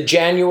would be the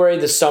January,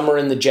 the summer,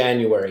 and the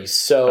January.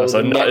 So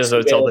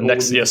until the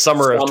next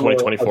summer of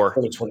 2024.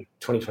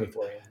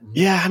 2024, yeah.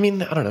 Yeah, I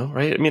mean, I don't know,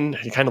 right? I mean,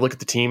 you kind of look at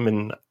the team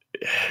and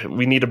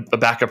we need a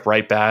backup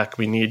right back.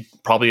 We need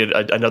probably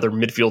another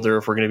midfielder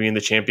if we're going to be in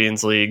the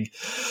Champions League.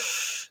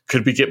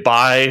 Could we get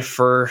by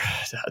for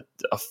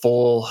a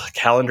full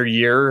calendar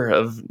year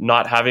of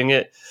not having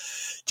it?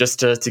 Just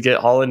to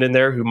get Haaland in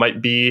there, who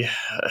might be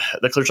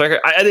the clear striker.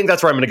 I think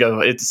that's where I'm going to go.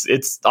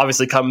 It's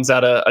obviously comes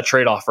at a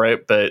trade-off,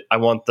 right? But I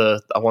want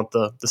the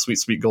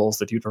sweet goals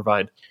that you'd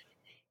provide.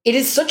 It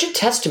is such a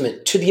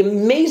testament to the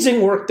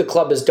amazing work the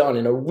club has done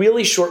in a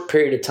really short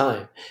period of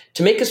time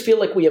to make us feel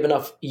like we have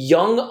enough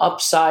young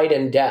upside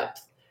and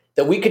depth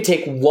that we could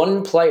take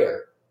one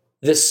player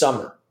this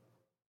summer,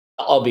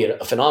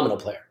 albeit a phenomenal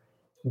player,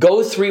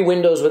 go 3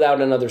 windows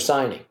without another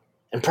signing,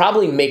 and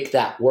probably make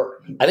that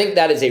work. I think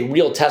that is a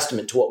real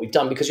testament to what we've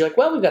done, because you're like,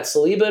 well, we've got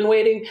Saliba in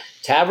waiting.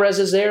 Tavares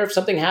is there. If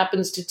something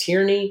happens to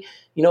Tierney,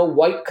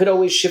 White could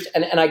always shift.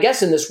 And I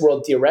guess in this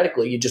world,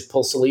 theoretically, you just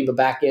pull Saliba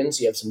back in,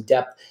 so you have some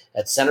depth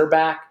at center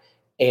back.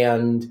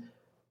 And,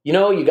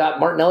 you got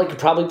Martinelli could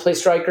probably play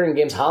striker in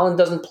games Haaland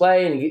doesn't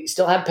play, and you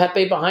still have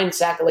Pepe behind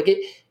Saka. Like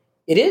it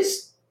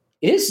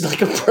is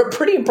like a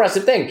pretty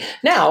impressive thing.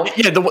 Now,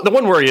 yeah, the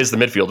one worry is the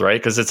midfield,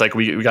 right? Because it's like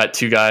we got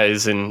two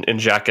guys in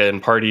Xhaka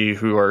and Partey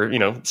who are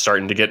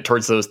starting to get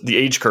towards the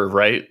age curve,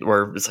 right?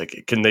 Where it's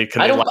like can they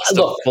last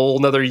a full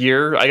another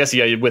year? I guess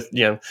with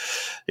you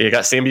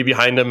got Sambi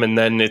behind them, and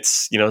then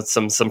it's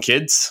some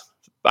kids.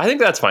 I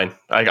think that's fine.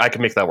 I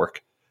can make that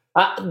work.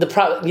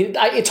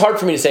 It's hard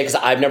for me to say because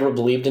I've never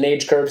believed in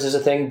age curves as a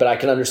thing, but I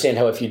can understand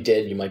how if you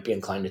did, you might be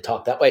inclined to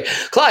talk that way.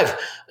 Clive,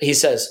 he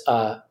says,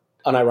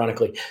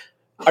 unironically,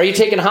 are you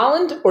taking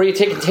Haaland or are you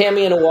taking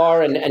Tammy and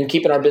Aouar and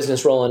keeping our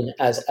business rolling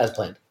as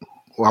planned?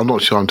 Well, I'm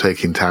not sure I'm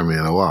taking Tammy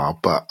and Aouar,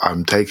 but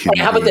I'm taking. Right,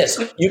 how about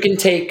this? You can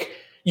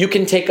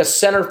take a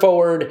center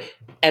forward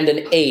and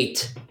an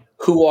 8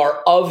 who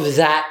are of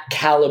that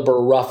caliber,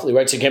 roughly,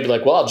 right? So you can't be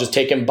like, well, I'll just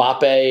take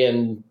Mbappe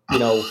and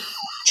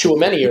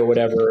Chouameni or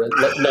whatever.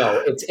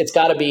 No, it's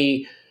got to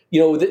be.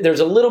 There's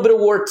a little bit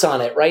of warts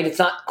on it, right? It's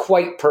not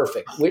quite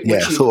perfect.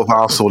 Sort of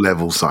Arsenal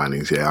level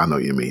signings. Yeah, I know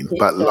what you mean.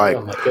 But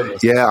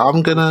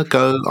I'm gonna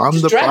go.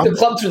 Drag the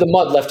club through the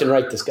mud left and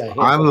right. This guy.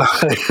 I'm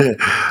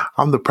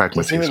the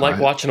pragmatist. He doesn't even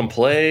like watching them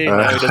play.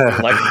 Now he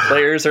doesn't like the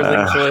players or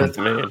linked with.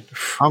 Man,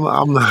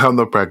 I'm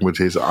the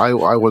pragmatist. I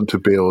want to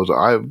build.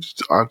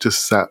 I've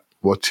just sat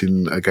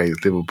watching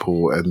against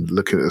Liverpool and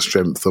looking at the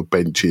strength of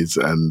benches,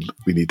 and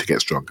we need to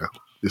get stronger.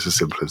 It's as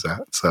simple as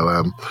that. So,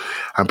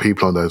 and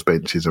people on those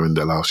benches are in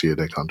their last year of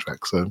their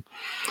contract. So,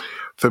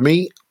 for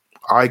me,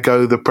 I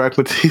go the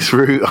pragmatist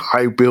route.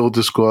 I build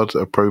the squad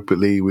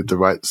appropriately with the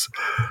right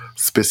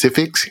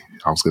specifics.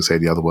 I was going to say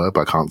the other word,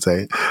 but I can't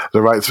say it.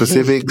 The right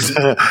specifics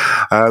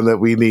that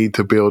we need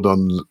to build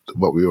on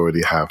what we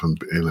already have and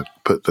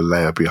put the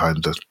layer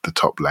behind the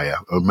top layer,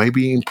 or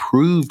maybe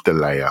improve the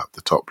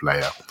top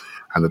layer,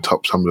 and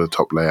some of the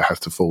top layer has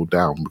to fall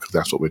down because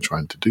that's what we're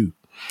trying to do.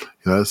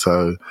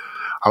 So.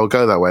 I will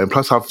go that way. And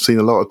plus, I've seen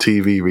a lot of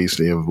TV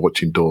recently of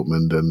watching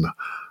Dortmund, and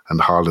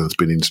Haaland's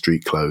been in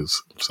street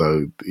clothes.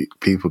 So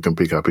people can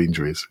pick up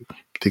injuries,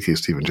 particularly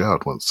Steven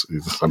Gerrard wants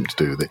something to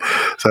do with it.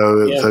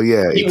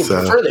 He would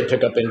prefer they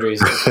pick up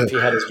injuries if he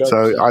had his drugs.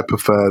 So I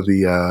prefer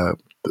the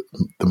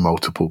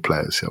multiple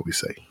players, shall we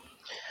say.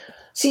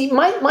 See,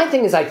 my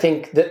thing is I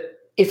think that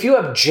if you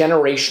have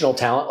generational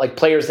talent, like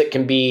players that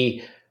can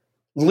be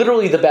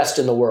literally the best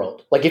in the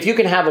world, like if you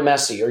can have a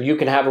Messi or you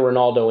can have a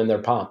Ronaldo in their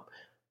pomp,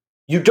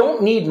 you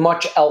don't need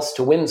much else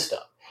to win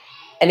stuff.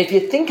 And if you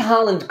think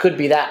Haaland could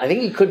be that, I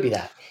think he could be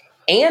that.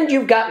 And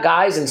you've got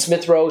guys in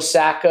Smith Rowe,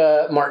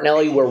 Saka,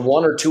 Martinelli, where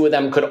one or two of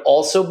them could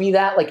also be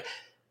that. Like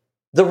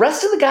the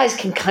rest of the guys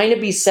can kind of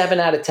be 7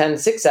 out of 10,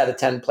 6 out of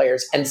 10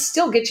 players and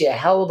still get you a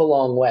hell of a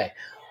long way.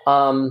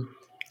 I'll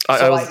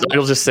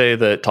just say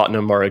that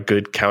Tottenham are a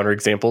good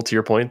counterexample to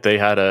your point. They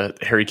had a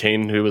Harry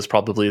Kane who was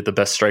probably the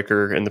best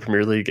striker in the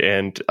Premier League.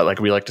 And like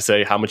we like to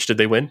say, how much did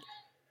they win?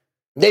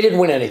 They didn't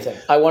win anything.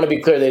 I want to be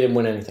clear, they didn't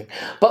win anything.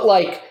 But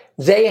like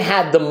they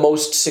had the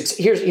most success.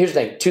 Here's the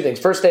thing, 2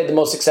 things. First, they had the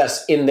most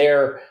success in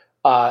their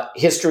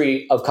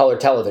history of color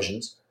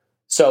televisions.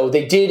 So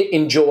they did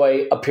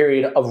enjoy a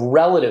period of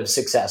relative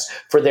success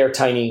for their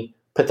tiny,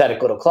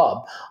 pathetic little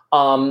club.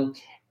 And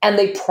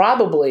they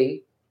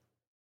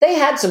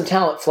had some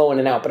talent flowing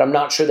in and out, but I'm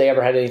not sure they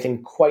ever had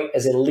anything quite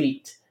as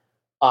elite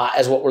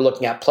as what we're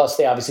looking at. Plus,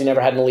 they obviously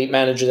never had an elite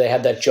manager. They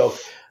had that joke.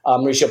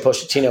 Mauricio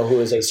Pochettino, who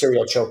is a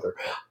serial choker.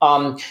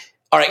 All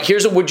right,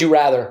 here's a would you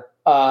rather.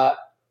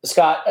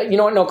 Scott, you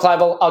know what? No,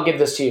 Clive, I'll give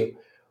this to you.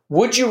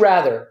 Would you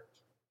rather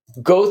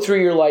go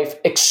through your life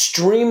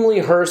extremely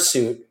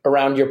hirsute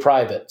around your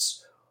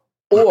privates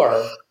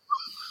or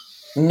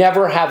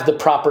never have the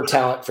proper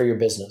talent for your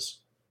business?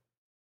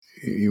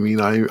 You mean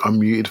I'm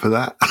muted for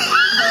that?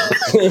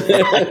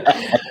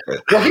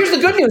 Well, here's the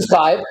good news,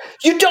 Clive.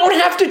 You don't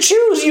have to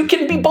choose. You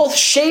can be both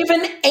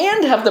shaven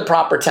and have the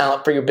proper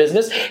talent for your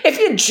business if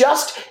you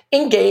just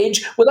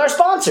engage with our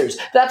sponsors.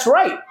 That's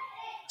right.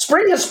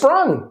 Spring has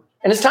sprung,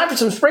 and it's time for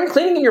some spring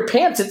cleaning in your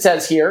pants, it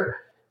says here.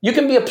 You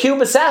can be a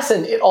pube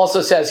assassin, it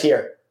also says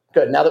here.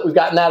 Good. Now that we've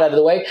gotten that out of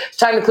the way, it's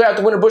time to clear out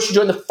the winter bush and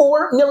join the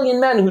 4 million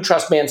men who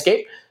trust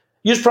Manscaped.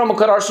 Use promo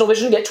code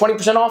ArsenalVision to get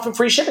 20% off and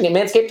free shipping at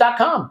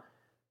manscaped.com.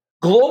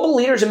 Global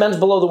leaders in men's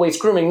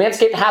below-the-waist grooming,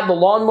 Manscaped had the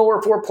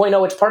Lawnmower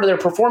 4.0. It's part of their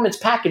Performance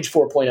Package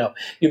 4.0.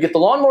 You get the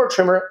Lawnmower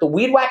Trimmer, the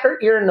Weed Whacker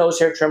ear and nose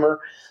hair trimmer,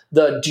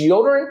 the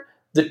deodorant,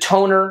 the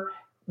toner,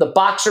 the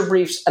boxer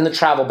briefs, and the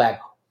travel bag.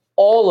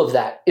 All of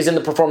that is in the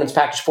Performance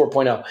Package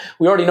 4.0.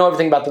 We already know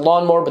everything about the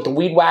Lawnmower, but the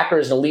Weed Whacker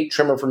is an elite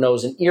trimmer for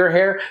nose and ear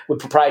hair with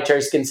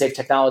proprietary skin-safe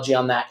technology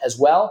on that as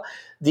well.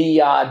 The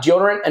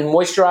deodorant and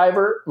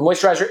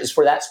moisturizer is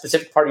for that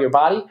specific part of your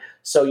body.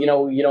 So, you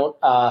don't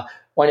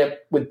wind up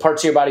with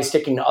parts of your body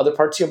sticking to other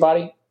parts of your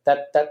body.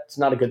 That's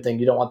not a good thing.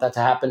 You don't want that to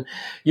happen.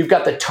 You've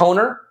got the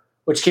toner,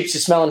 which keeps you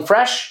smelling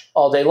fresh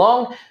all day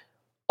long.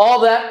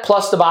 All that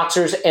plus the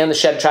boxers and the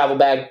shed travel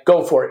bag.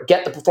 Go for it.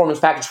 Get the Performance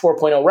Package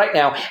 4.0 right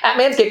now at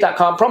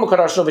manscaped.com. Promo code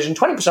ArsenalVision,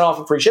 20% off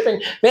and free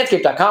shipping.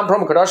 Manscaped.com,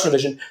 promo code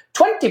ArsenalVision,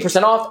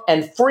 20% off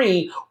and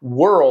free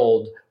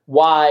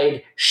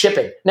worldwide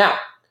shipping. Now,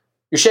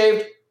 you're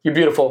shaved, you're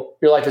beautiful,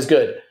 your life is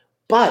good.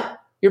 But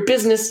your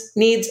business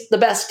needs the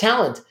best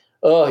talent.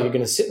 Oh, you're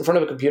going to sit in front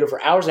of a computer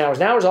for hours and hours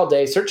and hours all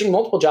day searching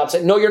multiple job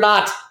sites. No, you're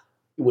not.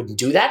 You wouldn't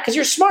do that because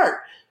you're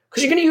smart.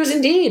 Because you're going to use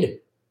Indeed.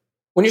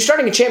 When you're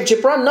starting a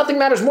championship run, nothing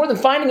matters more than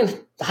finding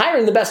and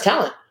hiring the best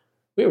talent.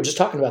 We were just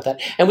talking about that.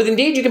 And with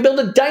Indeed, you can build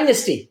a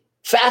dynasty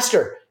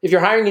faster. If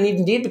you're hiring, you need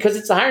Indeed because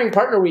it's the hiring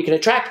partner where you can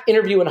attract,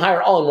 interview, and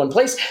hire all in one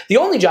place. The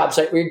only job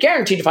site where you're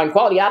guaranteed to find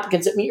quality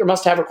applicants that meet your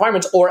must-have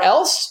requirements, or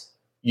else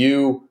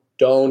you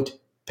don't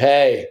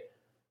pay.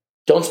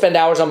 Don't spend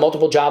hours on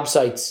multiple job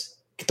sites.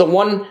 Get the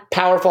one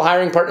powerful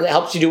hiring partner that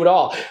helps you do it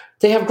all.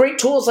 They have great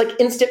tools like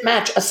Instant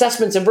Match,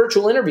 assessments, and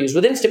virtual interviews.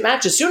 With Instant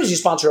Match, as soon as you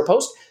sponsor a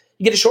post,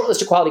 you get a short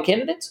list of quality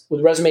candidates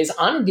with resumes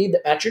on Indeed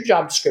that match your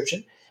job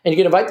description, and you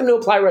can invite them to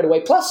apply right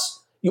away.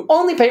 Plus, you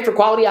only pay for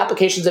quality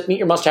applications that meet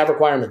your must-have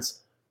requirements.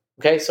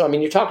 Okay, so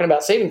you're talking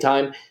about saving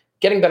time,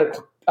 getting better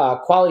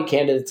quality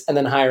candidates, and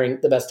then hiring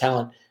the best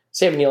talent.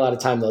 Saving you a lot of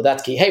time, though.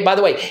 That's key. Hey, by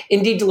the way,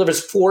 Indeed delivers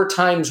 4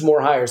 times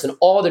more hires than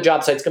all the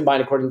job sites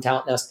combined, according to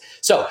Talent Nest.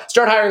 So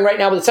start hiring right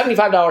now with a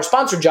 $75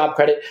 sponsored job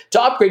credit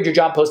to upgrade your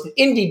job post at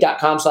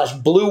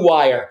Indeed.com/Blue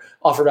Wire.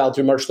 Offer valid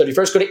through March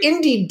 31st. Go to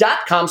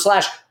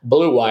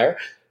Indeed.com/Blue Wire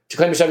to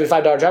claim your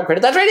 $75 job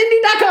credit. That's right,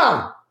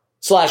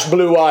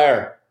 Indeed.com/Blue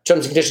Wire.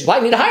 Terms and conditions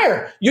apply. Need to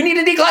hire. You need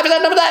Indeed. Clive, is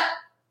that number that?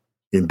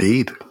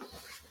 Indeed.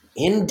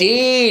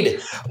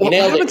 What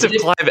happens if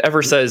Clive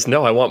ever says,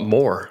 no, I want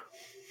more?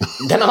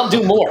 Then I'll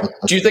do more.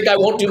 Do you think I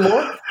won't do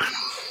more?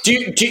 Do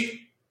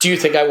you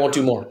think I won't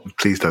do more?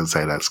 Please don't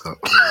say that, Scott.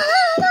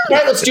 All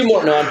right, let's do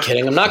more. No, I'm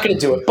kidding. I'm not going to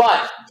do it.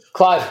 But,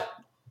 Clive,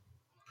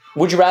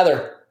 would you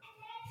rather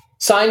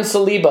sign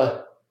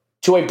Saliba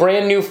to a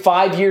brand new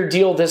 5-year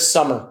deal this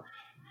summer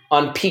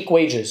on peak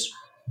wages,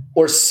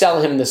 or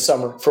sell him this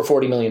summer for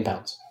 £40 million?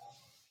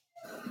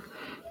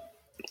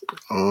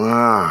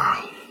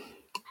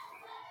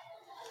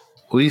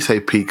 When you say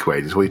peak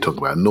wages, what are you talking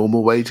about?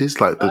 Normal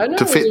wages? Like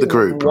to fit the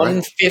group,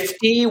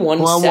 150,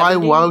 170? Well,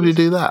 why would you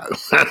do that?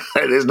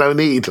 There's no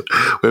need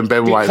when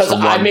Ben White's because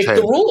on I make 110.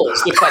 the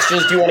rules. The question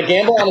is, do you want to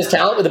gamble on his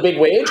talent with a big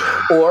wage,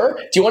 or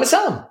do you want to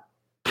sell him?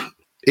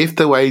 If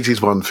the wage is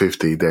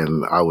 150,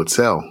 then I would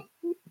sell.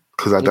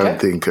 Because I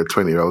don't think a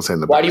 20-year-old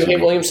centre-back. Why do you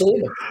hate William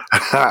Saliba?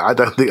 I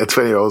don't think a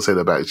 20-year-old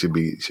centre-back should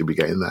be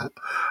getting that.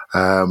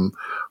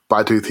 But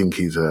I do think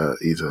he's a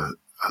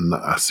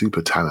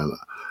super talent.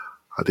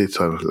 I did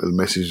have a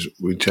message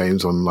with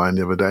James online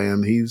the other day,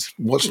 and he's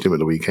watched him at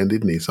the weekend,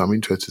 didn't he? So I'm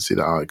interested to see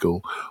that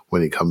article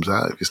when it comes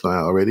out, if it's not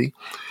out already,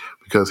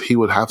 because he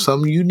would have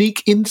some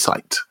unique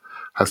insight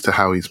as to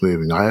how he's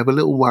moving. I have a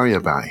little worry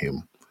about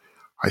him.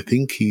 I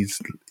think his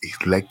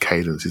leg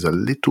cadence is a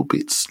little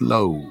bit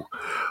slow,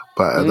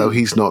 but although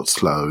he's not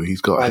slow,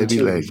 he's got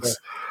heavy legs.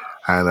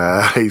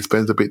 And he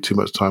spends a bit too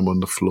much time on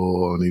the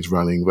floor and he's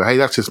running. But hey,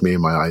 that's just me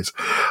in my eyes.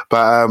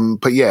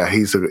 But yeah,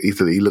 he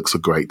looks a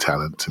great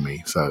talent to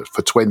me. So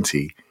for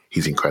 20,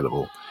 he's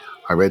incredible.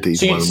 I read that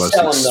he's one of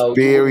the most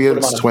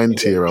experienced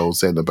 20-year-old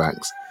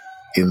centre-backs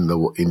in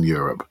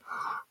Europe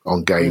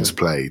on games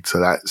played. So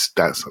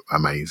that's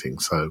amazing.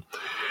 So,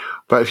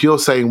 but if you're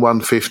saying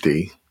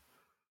 150,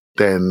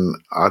 then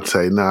I'd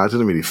say, no, it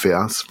doesn't really fit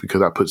us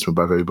because that puts him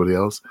above everybody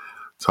else.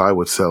 So I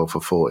would sell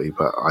for 40,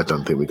 but I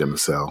don't think we're going to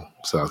sell.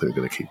 So I think we're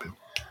going to keep him.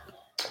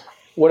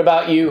 What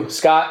about you,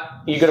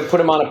 Scott? Are you going to put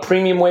him on a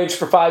premium wage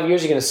for 5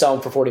 years? Or are you going to sell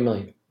him for $40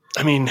 million?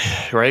 I mean,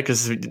 right?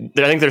 Because I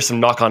think there's some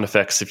knock-on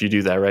effects if you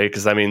do that, right?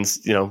 Because that means,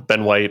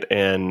 Ben White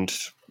and,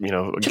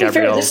 to be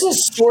fair, this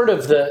is sort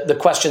of the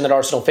question that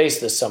Arsenal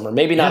faced this summer.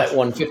 Maybe not at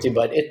 150,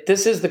 but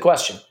this is the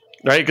question.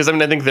 Right, because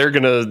I think they're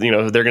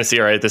gonna see,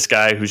 all right, this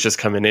guy who's just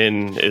coming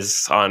in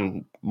is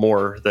on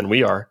more than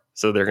we are,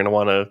 so they're gonna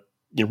want to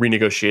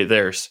renegotiate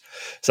theirs.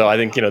 So I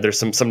think there's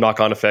some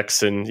knock-on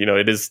effects, and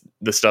it is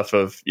the stuff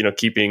of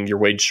keeping your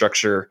wage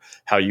structure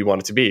how you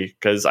want it to be.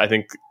 Because I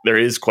think there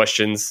is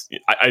questions.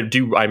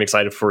 I'm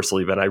excited for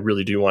Saliba, and I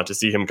really do want to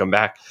see him come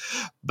back,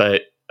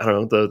 but I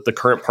don't know. The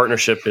current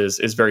partnership is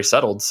very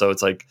settled, so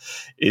it's like,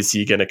 is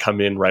he going to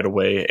come in right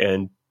away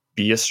and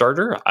be a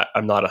starter?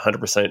 I'm not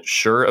 100%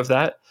 sure of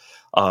that.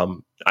 I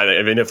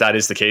mean, if that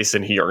is the case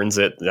and he earns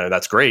it,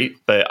 that's great.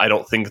 But I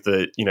don't think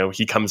that,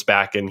 he comes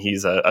back and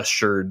he's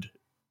assured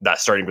that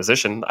starting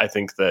position. I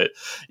think that,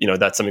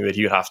 that's something that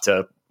he would have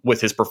to, with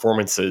his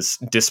performances,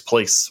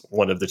 displace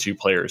one of the two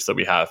players that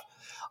we have.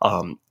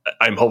 I'm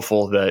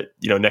hopeful that,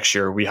 next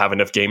year we have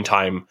enough game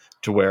time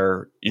to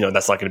where,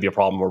 that's not going to be a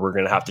problem where we're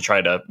going to have to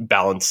try to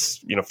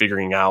balance,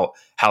 figuring out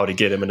how to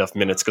get him enough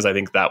minutes, because I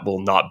think that will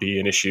not be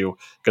an issue,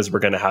 because we're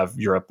going to have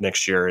Europe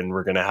next year and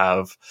we're going to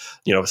have,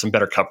 some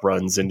better cup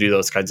runs and do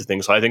those kinds of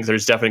things. So I think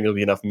there's definitely going to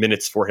be enough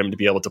minutes for him to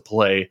be able to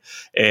play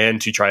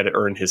and to try to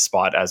earn his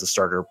spot as a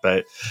starter.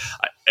 But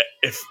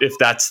if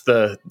that's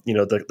the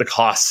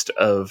cost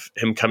of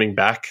him coming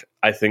back,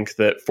 I think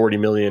that 40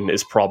 million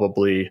is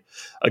probably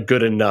a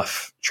good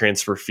enough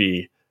transfer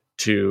fee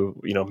to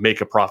make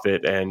a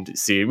profit and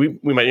see. We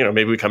might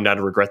maybe we come down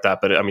to regret that,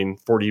 but I mean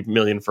 40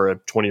 million for a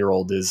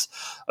 20-year-old is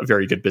a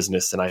very good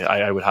business, and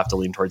I would have to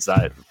lean towards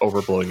that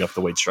over blowing up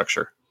the wage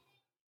structure.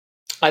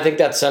 I think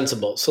that's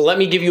sensible. So let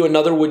me give you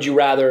another would you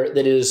rather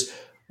that is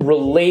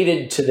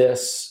related to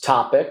this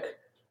topic,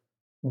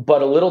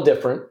 but a little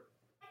different.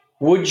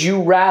 Would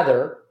you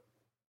rather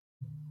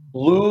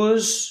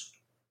lose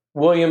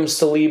William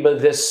Saliba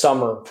this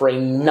summer for a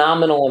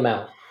nominal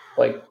amount,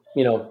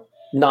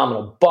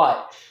 nominal,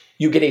 but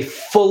you get a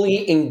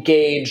fully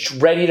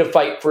engaged, ready to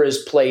fight for his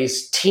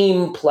place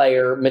team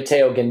player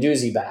Matteo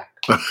Guendouzi back,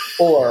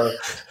 or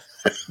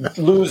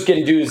lose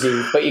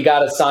Guendouzi, but you got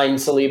to sign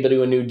Saliba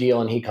to a new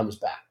deal and he comes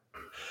back?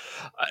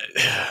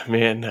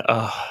 Man,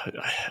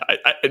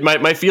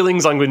 my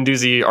feelings on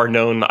Guendouzi are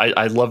known.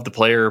 I love the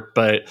player,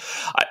 but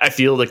I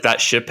feel like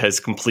that ship has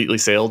completely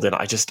sailed, and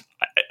I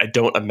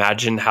don't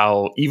imagine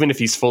how, even if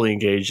he's fully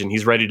engaged and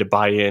he's ready to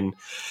buy in,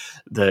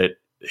 that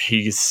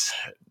he's.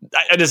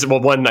 I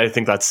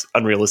think that's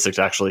unrealistic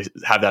to actually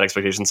have that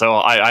expectation. So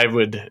I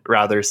would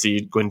rather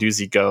see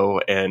Guendouzi go,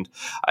 and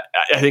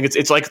I think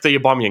it's like the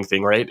Aubameyang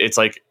thing, right? It's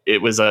like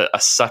it was a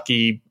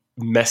sucky,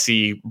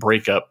 messy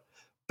breakup,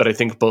 but I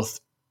think both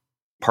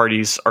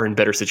parties are in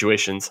better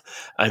situations.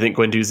 I think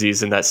Guendouzi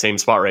is in that same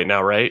spot right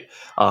now, right?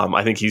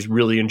 I think he's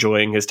really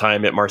enjoying his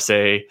time at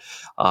Marseille.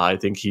 I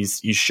think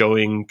he's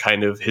showing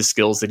kind of his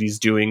skills that he's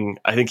doing.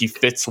 I think he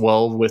fits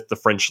well with the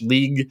French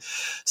league.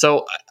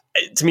 So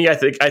to me, I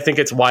think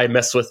it's why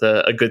mess with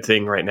a good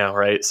thing right now,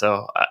 right?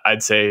 So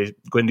I'd say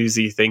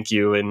Guendouzi, thank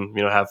you, and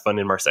have fun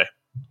in Marseille.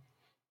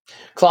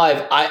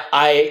 Clive,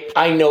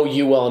 I know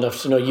you well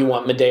enough to know you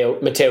want Matteo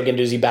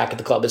Guendouzi back at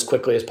the club as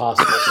quickly as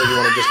possible. So you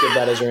want to just give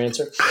that as your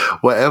answer?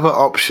 Whatever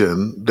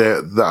option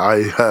that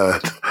I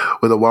heard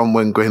with the one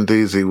when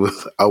Guendouzi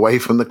was away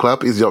from the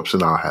club is the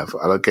option I'll have.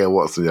 I don't care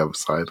what's on the other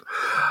side.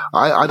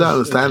 I don't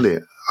understand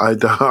it. I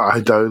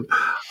don't.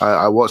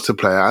 I watched the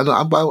player, and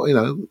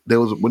there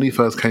was when he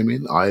first came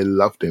in, I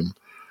loved him,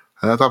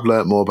 and as I've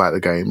learned more about the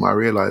game, I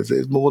realise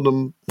there's more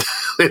than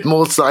there's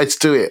more sides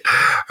to it,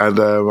 and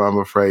I'm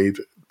afraid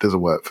it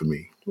doesn't work for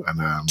me.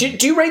 And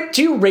do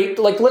you rate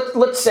like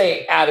let's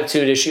say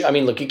attitude issue? I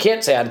mean, look, you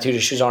can't say attitude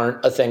issues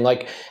aren't a thing.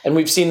 And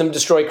we've seen them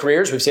destroy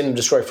careers. We've seen them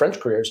destroy French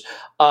careers.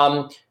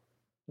 Do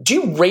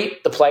you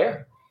rate the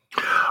player?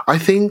 I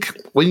think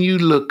when you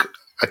look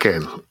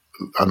again.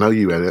 I know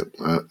you, Elliot.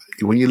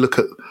 When you look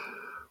at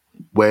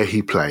where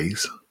he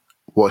plays,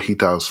 what he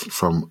does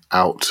from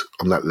out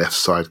on that left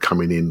side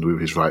coming in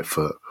with his right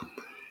foot,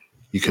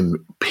 you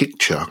can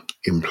picture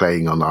him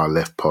playing on our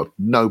left pod.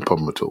 No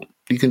problem at all.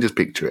 You can just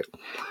picture it.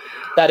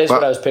 That is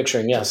what I was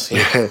picturing, yes.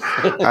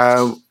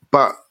 Yeah.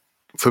 But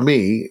for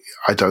me,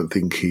 I don't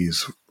think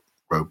he's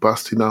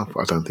robust enough.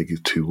 I don't think he's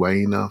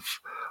two-way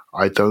enough.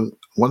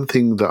 One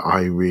thing that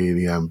I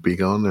really am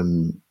big on,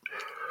 and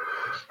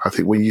I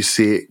think when you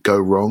see it go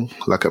wrong,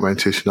 like at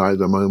Manchester United at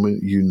the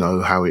moment, you know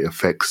how it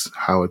affects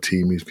how a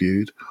team is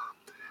viewed.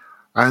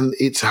 And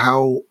it's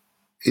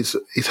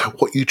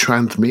what you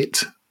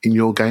transmit in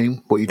your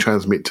game, what you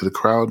transmit to the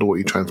crowd, or what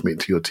you transmit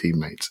to your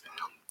teammates.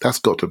 That's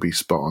got to be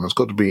spot on. It's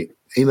got to be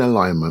in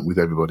alignment with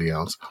everybody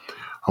else.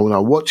 And when I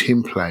watch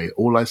him play,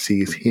 all I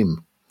see is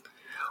him.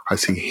 I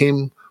see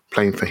him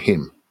playing for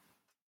him.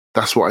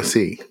 That's what I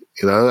see,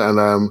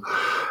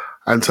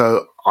 and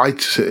so I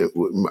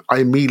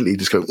immediately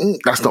just go,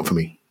 that's not for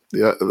me.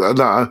 Yeah,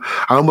 I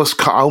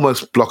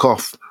almost block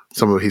off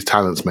some of his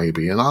talents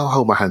maybe, and I'll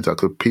hold my hands up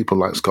because people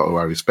like Scott, who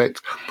I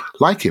respect,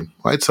 like him,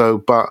 right? So,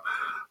 but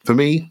for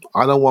me,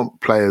 I don't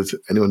want players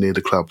anywhere near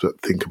the club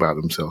that think about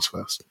themselves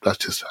first. That's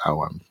just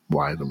how I'm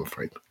wired, I'm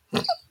afraid.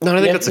 No,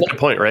 I think that's a good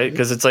point, right?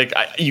 Because it's like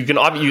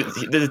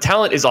the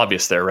talent is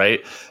obvious there,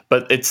 right?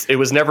 But it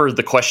was never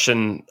the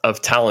question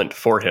of talent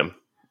for him.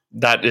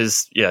 That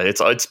is,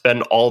 it's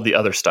been all the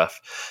other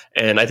stuff.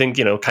 And I think,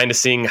 kind of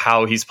seeing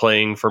how he's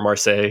playing for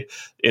Marseille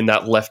in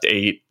that left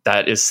 8,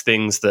 that is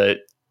things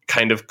that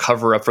kind of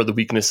cover up for the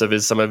weakness of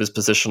some of his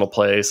positional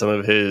play, some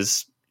of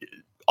his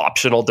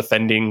optional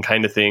defending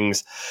kind of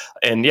things.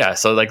 And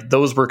so like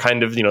those were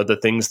kind of, the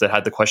things that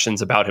had the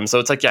questions about him. So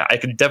it's like, I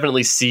could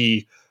definitely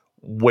see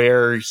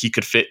where he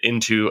could fit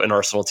into an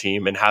Arsenal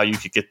team and how you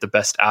could get the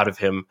best out of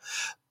him.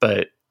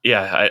 But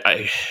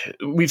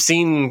we've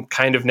seen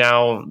kind of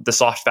now the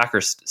soft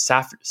factor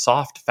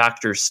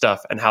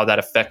stuff and how that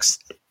affects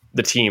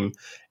the team.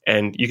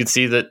 And you can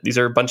see that these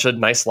are a bunch of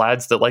nice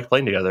lads that like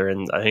playing together.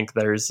 And I think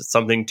there's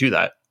something to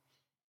that.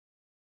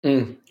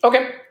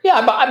 Okay. Yeah,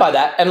 I buy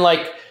that. And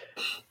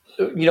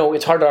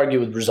it's hard to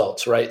argue with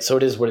results, right? So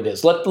it is what it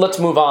is. Let's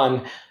move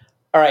on.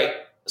 All right,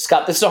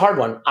 Scott, this is a hard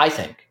one, I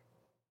think.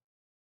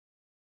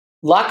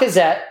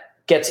 Lacazette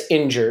gets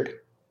injured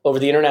over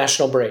the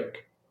international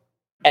break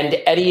and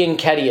Eddie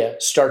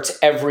Nketiah starts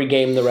every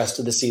game the rest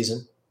of the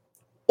season,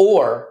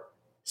 or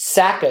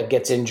Saka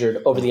gets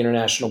injured over the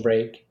international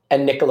break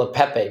and Nicola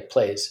Pepe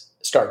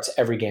starts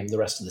every game the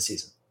rest of the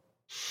season?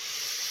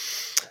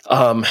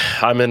 I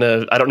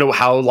don't know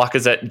how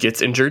Lacazette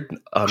gets injured,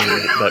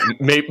 but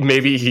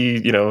maybe he,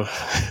 in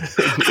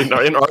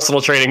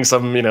Arsenal training,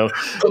 putting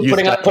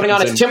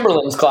on his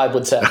Timberlands, Clive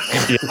would say.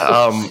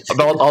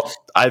 But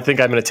I think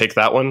I'm going to take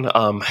that one.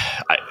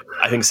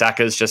 I think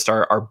Saka is just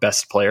our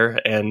best player,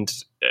 and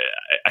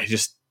I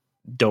just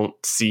don't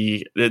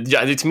see.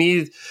 To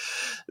me,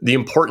 the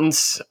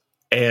importance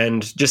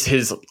and just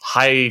his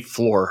high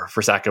floor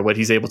for Saka, what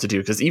he's able to do,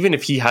 because even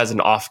if he has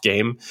an off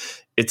game,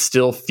 it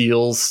still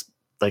feels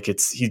like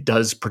he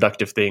does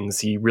productive things.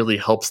 He really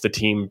helps the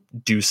team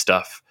do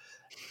stuff.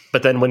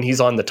 But then when he's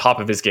on the top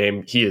of his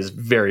game, he is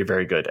very,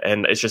 very good.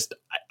 And it's just,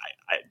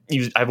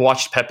 I've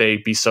watched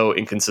Pepe be so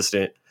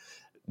inconsistent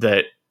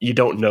that you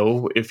don't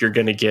know if you're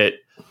going to get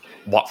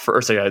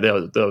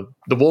the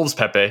Wolves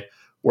Pepe,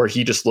 where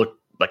he just looked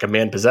like a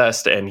man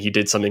possessed and he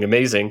did something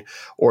amazing,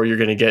 or you're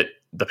going to get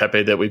the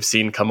Pepe that we've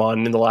seen come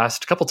on in the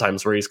last couple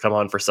times where he's come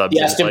on for subs.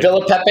 Yeah, Aston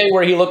Villa Pepe,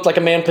 where he looked like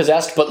a man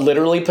possessed, but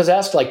literally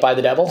possessed, like by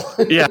the devil.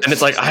 Yeah, and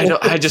it's like I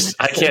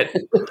can't.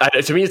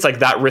 To me, it's like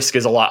that risk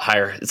is a lot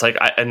higher. It's like,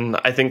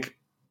 I think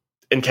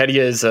Nketiah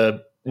is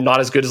not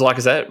as good as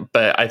Lacazette,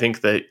 but I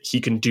think that he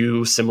can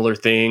do similar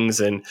things,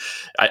 and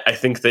I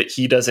think that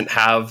he doesn't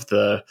have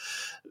the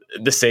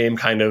same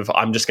kind of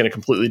I'm just going to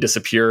completely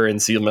disappear and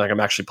see like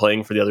I'm actually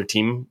playing for the other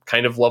team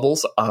kind of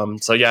levels.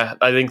 So yeah,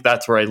 I think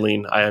that's where I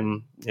lean. I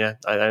don't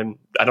even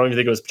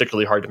think it was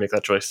particularly hard to make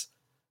that choice.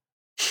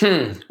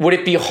 Would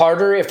it be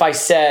harder if I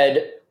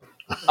said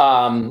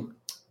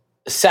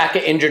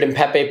Saka injured and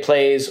Pepe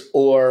plays,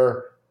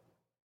 or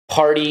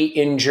Partey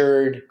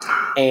injured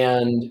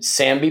and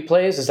Sambi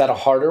plays? Is that a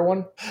harder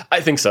one?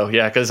 I think so.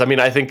 Yeah. Cause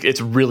I think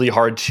it's really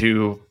hard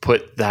to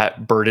put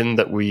that burden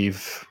that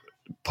we've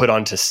put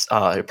onto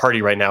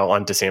Partey right now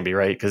onto Sambi,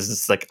 right? Because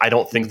it's like I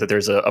don't think that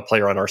there's a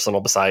player on Arsenal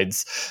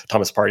besides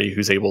Thomas Partey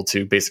who's able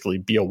to basically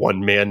be a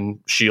one-man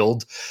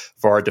shield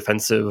for our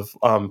defensive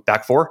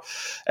back four,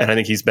 and I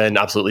think he's been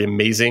absolutely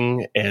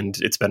amazing, and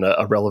it's been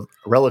a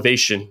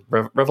revelation.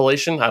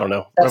 I don't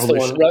know. That's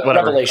revolution, the one.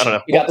 Revelation. I don't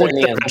know. You got there in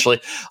the end. Eventually.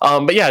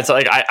 But yeah, it's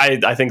like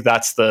I think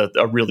that's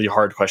a really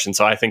hard question.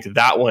 So I think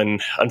that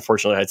one,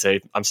 unfortunately, I'd say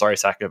I'm sorry,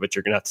 Saka, but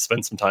you're gonna have to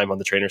spend some time on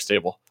the trainer's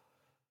table.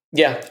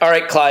 Yeah. All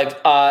right, Clive.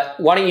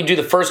 Why don't you do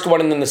the first one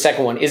and then the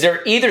second one? Is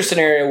there either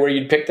scenario where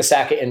you'd pick the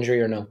Saka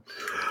injury or no?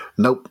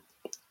 Nope.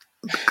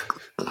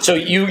 So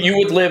you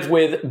would live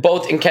with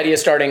both Nketiah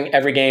starting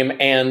every game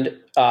and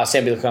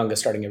Sambi Lokonga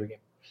starting every game?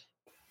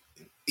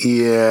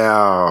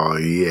 Yeah.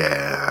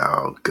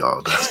 Oh,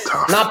 God, that's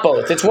tough. Not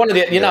both. It's one of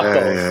the... You're not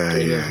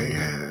both.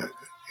 Yeah.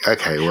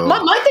 Okay, well...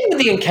 My thing with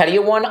the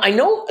Nketiah one, I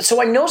know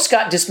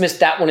Scott dismissed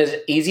that one as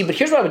easy, but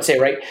here's what I would say,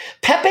 right?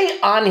 Pepe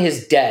on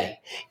his day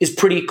is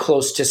pretty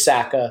close to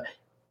Saka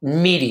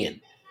median,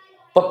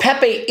 but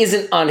Pepe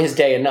isn't on his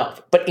day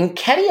enough. But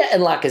Nketiah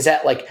and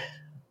Lacazette, like,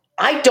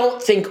 I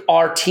don't think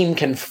our team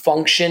can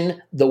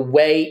function the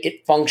way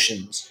it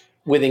functions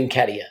with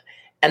Nketiah.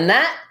 And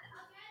that...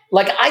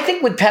 Like, I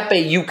think with Pepe,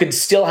 you could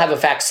still have a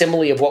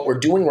facsimile of what we're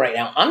doing right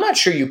now. I'm not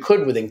sure you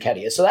could with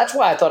Nketiah. So that's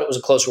why I thought it was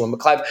a closer one. But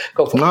Clive,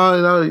 go for it.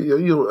 No,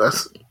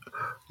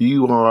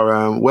 you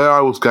are where I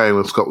was going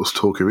when Scott was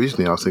talking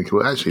originally. I was thinking,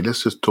 well, actually,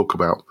 let's just talk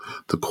about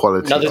the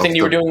quality. Another thing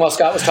you were doing while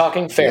Scott was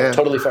talking? Fair, yeah.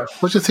 Totally fair.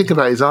 What do you think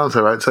about his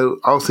answer, right? So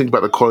I was thinking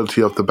about the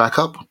quality of the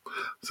backup.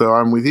 So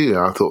I'm with you.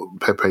 I thought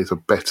Pepe is a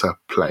better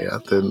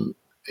player than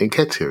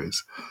Nketiah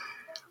is.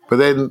 But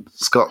then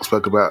Scott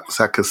spoke about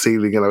Saka's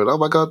ceiling, and I went, oh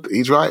my God,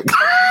 he's right.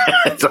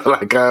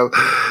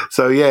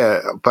 So yeah,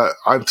 but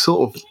I'm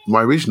sort of,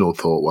 my original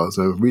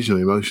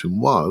emotion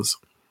was,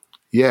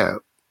 yeah,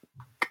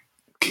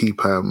 keep,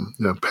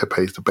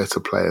 Pepe's the better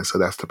player, so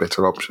that's the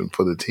better option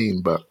for the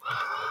team. But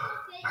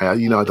hey, I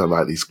don't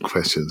like these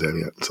questions,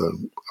 Elliot. So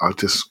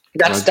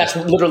that's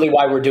literally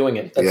why we're doing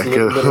it.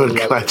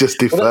 Can I just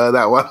defer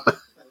that one?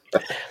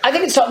 I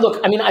think it's tough.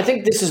 Look, I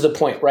think this is the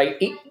point, right?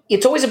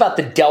 It's always about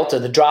the delta,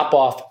 the drop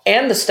off,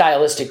 and the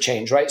stylistic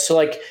change, right? So,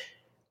 like,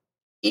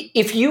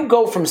 if you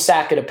go from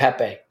Saka to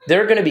Pepe,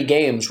 there are going to be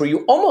games where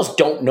you almost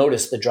don't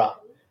notice the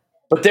drop,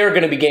 but there are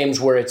going to be games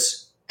where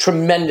it's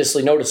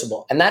tremendously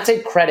noticeable, and that's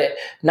a credit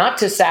not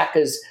to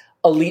Saka's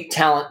elite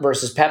talent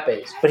versus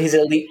Pepe's, but his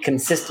elite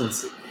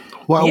consistency.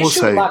 What I will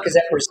say,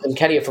 Lacazette versus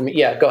Nketiah for me.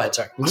 Yeah, go ahead.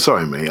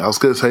 Sorry, mate. I was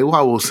going to say what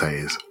I will say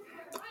is,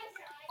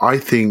 I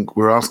think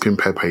we're asking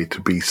Pepe to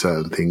be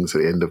certain things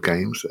at the end of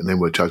games, and then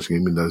we're judging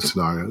him in those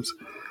scenarios.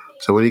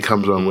 So when he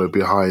comes on, we're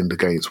behind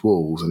against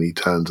Wolves, and he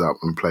turns up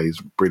and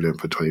plays brilliant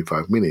for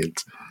 25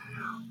 minutes.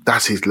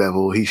 That's his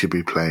level. He should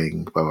be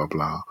playing, blah, blah,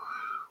 blah.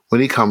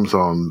 When he comes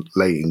on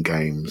late in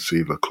games,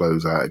 either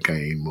close out a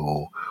game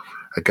or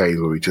a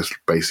game where we're just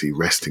basically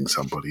resting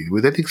somebody,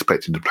 we're then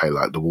expecting to play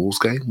like the Wolves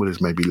game, where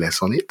there's maybe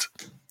less on it.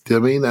 Do you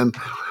know what I mean? And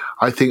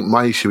I think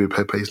my issue with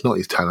Pepe is not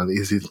his talent,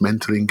 it's his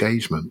mental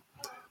engagement.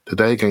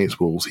 Today against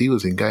Wolves, he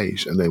was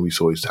engaged, and then we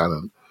saw his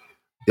talent.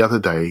 The other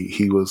day,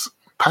 he was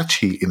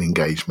patchy in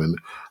engagement,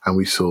 and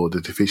we saw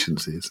the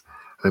deficiencies.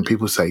 And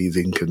people say he's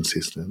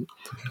inconsistent.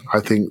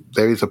 I think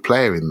there is a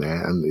player in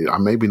there,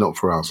 and maybe not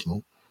for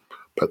Arsenal,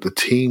 but the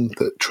team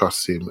that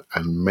trusts him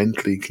and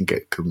mentally can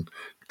get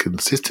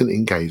consistent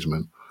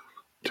engagement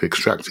to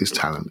extract his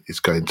talent is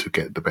going to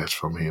get the best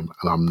from him.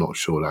 And I'm not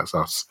sure that's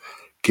us,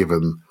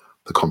 given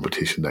the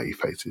competition that he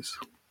faces.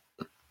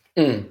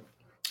 This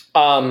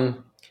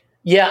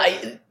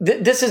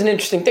is an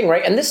interesting thing,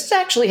 right? And this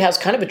actually has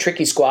kind of a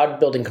tricky squad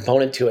building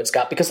component to it,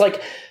 Scott, because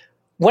like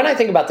when I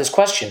think about this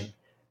question,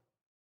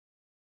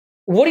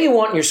 what do you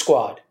want in your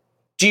squad?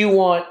 Do you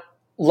want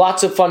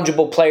lots of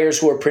fungible players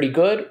who are pretty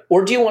good,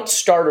 or do you want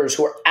starters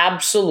who are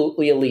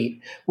absolutely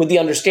elite with the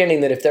understanding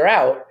that if they're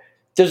out,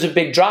 there's a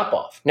big drop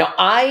off? Now,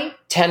 I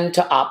tend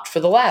to opt for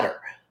the latter.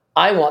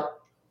 I want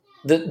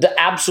the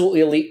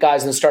absolutely elite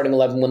guys in the starting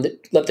 11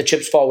 let the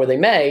chips fall where they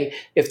may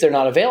if they're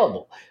not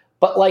available.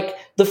 But like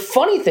the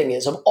funny thing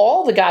is, of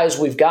all the guys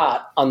we've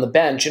got on the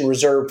bench and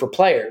reserved for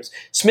players,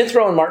 Smith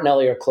Rowe and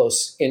Martinelli are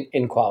close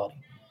in quality.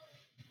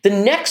 The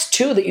next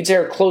two that you'd say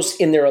are close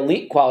in their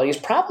elite quality is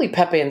probably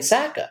Pepe and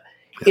Saka.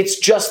 It's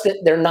just that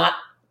they're not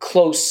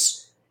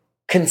close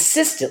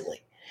consistently.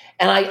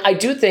 And I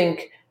do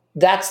think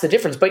that's the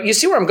difference. But you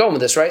see where I'm going with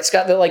this, right,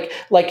 Scott? That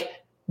like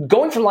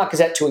going from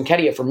Lacazette to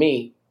Nketiah for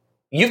me,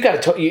 you've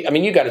got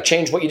to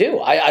change what you do.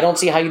 I don't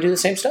see how you do the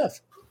same stuff.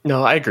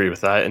 No, I agree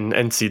with that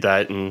and see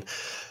that. And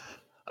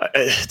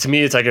to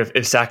me, it's like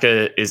if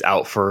Saka is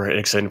out for an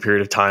extended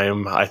period of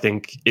time, I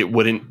think it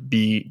wouldn't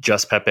be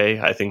just Pepe.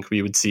 I think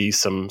we would see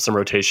some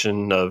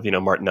rotation of,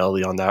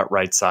 Martinelli on that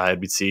right side.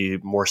 We'd see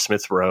more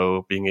Smith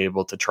Rowe being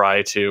able to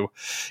try to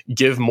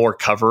give more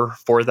cover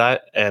for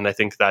that. And I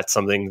think that's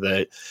something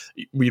that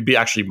we'd be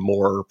actually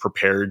more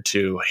prepared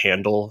to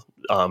handle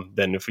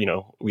than if,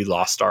 we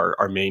lost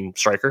our main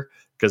striker.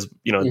 Because,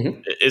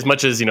 as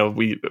much as,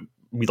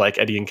 we like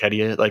Eddie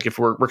Nketiah, like if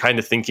we're kind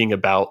of thinking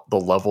about the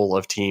level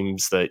of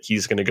teams that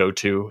he's going to go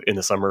to in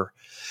the summer,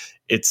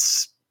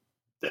 it's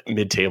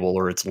mid-table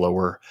or it's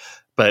lower.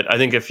 But I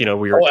think if, we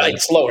were...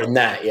 it's lower than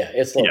that. Yeah,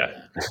 it's lower than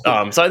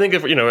that. So I think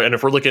if, and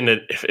if we're looking at,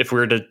 if we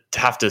were to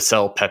have to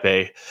sell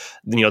Pepe,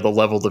 the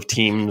level of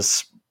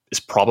teams is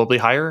probably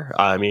higher.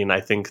 I mean, I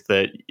think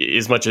that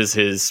as much as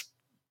his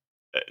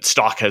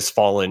stock has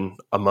fallen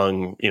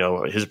among,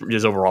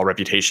 his overall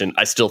reputation,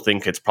 I still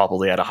think it's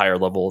probably at a higher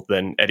level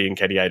than Eddie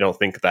Nketiah. I don't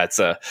think that's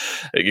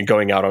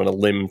going out on a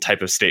limb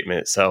type of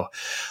statement. So,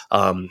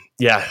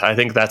 I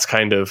think that's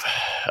kind of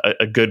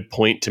a good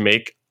point to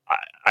make.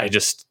 I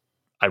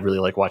really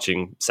like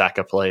watching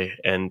Saka play,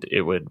 and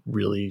it would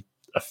really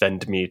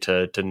offend me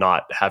to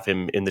not have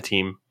him in the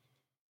team.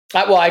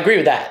 Well, I agree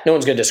with that. No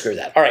one's going to disagree with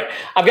that. All right.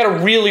 I've got a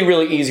really,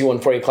 really easy one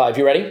for you, Clive.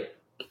 You ready?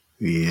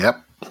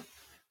 Yep.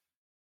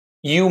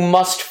 You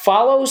must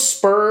follow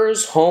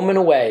Spurs home and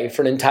away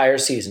for an entire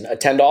season.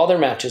 Attend all their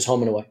matches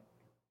home and away.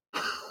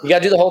 You got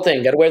to do the whole thing.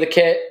 You got to wear the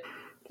kit.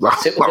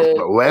 Sit with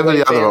whatever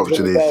the other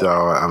option is,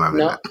 I'm having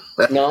that.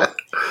 No.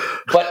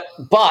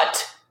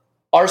 But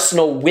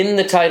Arsenal win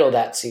the title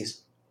that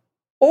season.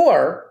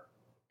 Or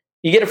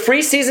you get a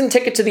free season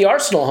ticket to the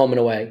Arsenal home and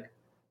away,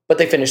 but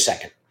they finish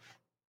second.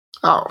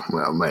 Oh,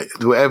 well, mate,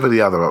 whatever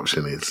the other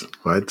option is,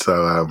 right? So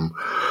I'm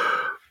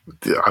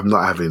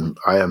not going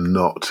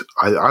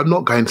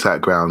to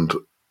that ground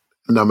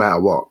no matter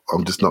what.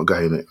 I'm just not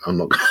going it.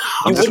 You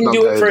wouldn't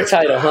do it for a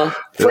title, huh?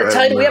 For a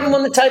title? We haven't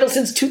won the title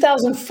since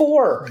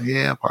 2004.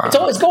 Yeah.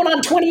 It's going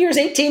on 20 years,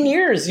 18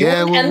 years. You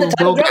wouldn't end the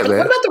title drop.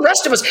 What about the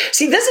rest of us?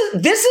 See,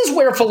 this is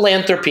where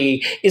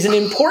philanthropy is an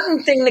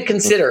important thing to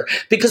consider,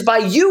 because by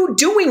you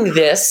doing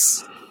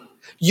this,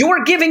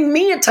 you're giving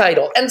me a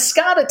title and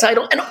Scott a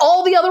title and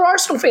all the other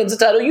Arsenal fans a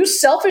title. You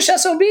selfish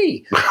SOB.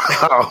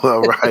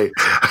 Oh, right.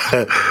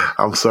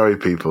 I'm sorry,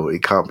 people.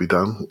 It can't be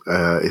done.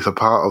 It's a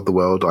part of the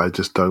world I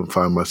just don't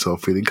find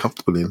myself feeling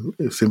comfortable in.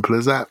 It's simple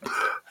as that.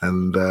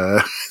 And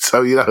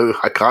so,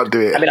 I can't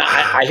do it. I mean,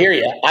 I hear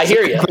you.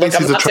 Look,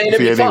 I'm not saying it'd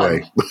be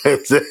fun. I'm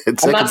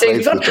not saying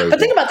it'd be fun. But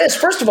think about this.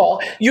 First of all,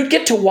 you'd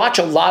get to watch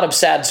a lot of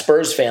sad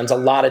Spurs fans a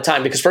lot of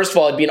time, because first of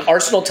all, it'd be an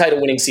Arsenal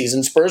title winning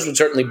season. Spurs would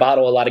certainly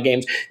bottle a lot of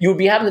games. You would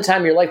be having the time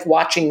of your life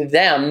watching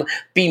them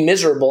be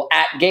miserable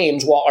at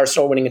games while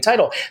Arsenal are winning a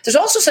title. There's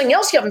also something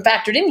else you haven't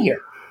factored in here.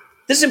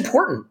 This is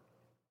important.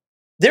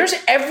 There's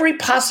every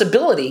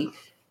possibility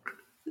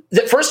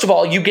that, first of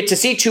all, you get to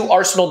see 2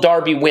 Arsenal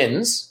derby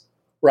wins,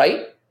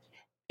 right?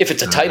 If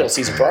it's a title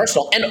season for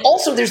Arsenal. And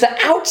also there's the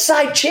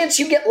outside chance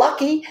you get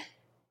lucky,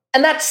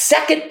 and that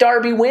second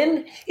derby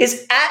win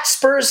is at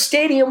Spurs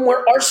Stadium,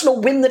 where Arsenal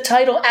win the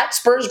title at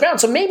Spurs ground.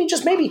 So maybe,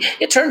 just maybe,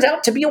 it turns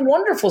out to be a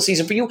wonderful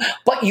season for you,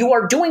 but you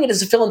are doing it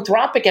as a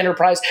philanthropic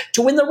enterprise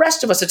to win the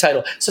rest of us a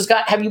title. So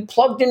Scott, have you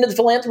plugged into the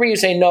philanthropy? You're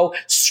saying, no,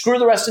 screw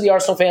the rest of the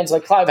Arsenal fans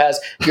like Clive has.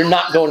 You're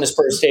not going to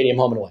Spurs Stadium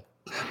home and away.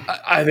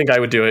 I think I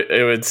would do it.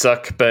 It would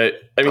suck, but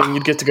I mean,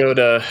 you'd get to go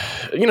to,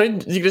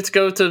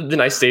 the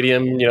nice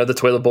stadium, the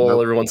toilet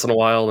bowl every once in a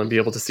while, and be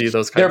able to see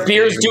those kinds of things.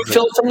 Their beers do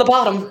fill from the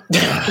bottom.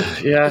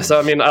 Yeah, so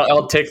I mean,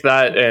 I'll take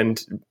that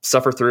and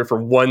suffer through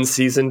for one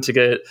season to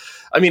get.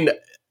 I mean,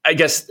 I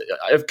guess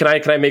can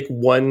I make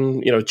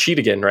one cheat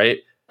again, right?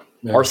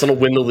 Yeah. Arsenal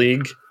win the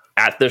league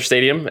at their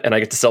stadium, and I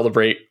get to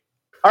celebrate.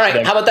 All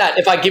right, how about that?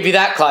 If I give you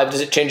that, Clive,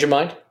 does it change your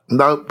mind?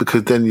 No,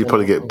 because then you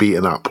probably get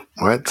beaten up,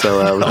 right?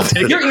 So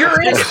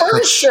you're in a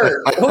Spurs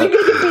shirt. Who are you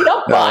going to get beat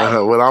up by?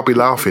 Well, I'll be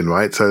laughing,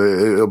 right? So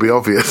it'll be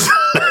obvious.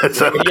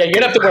 So, yeah, you're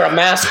going to have to wear a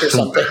mask or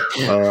something.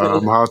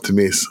 I'm hard to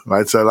miss,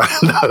 right? So no,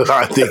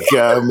 I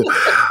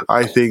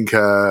think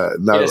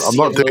no, yes, I'm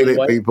not doing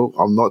it, people.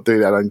 I'm not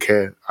doing it. I don't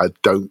care. I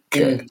don't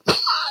care.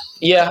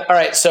 Yeah. All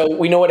right. So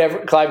we know whatever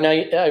Clive now.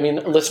 I mean,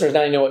 listeners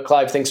now you know what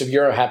Clive thinks of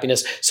your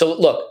happiness. So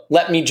look,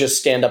 let me just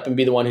stand up and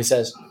be the one who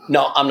says,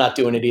 "No, I'm not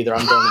doing it either.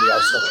 I'm going to the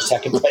Arsenal for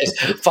second place.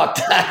 Fuck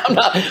that. I'm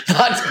not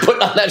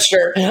putting on that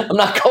shirt. I'm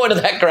not going to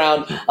that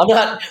ground. I'm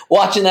not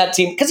watching that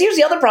team." Because here's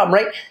the other problem,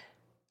 right?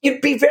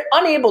 You'd be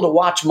unable to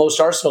watch most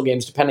Arsenal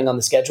games depending on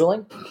the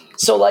scheduling.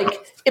 So,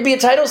 it'd be a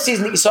title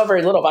season that you saw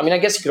very little of. I mean, I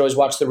guess you could always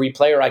watch the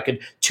replay, or I could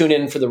tune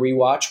in for the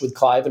rewatch with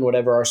Clive and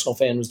whatever Arsenal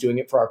fan was doing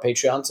it for our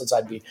Patreon, since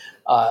I'd be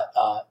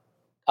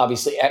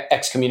obviously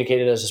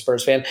excommunicated as a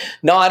Spurs fan.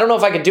 No, I don't know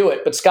if I could do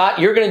it. But, Scott,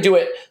 you're going to do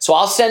it. So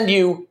I'll send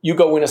you. You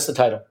go win us the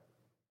title.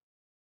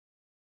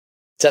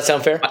 Does that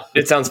sound fair?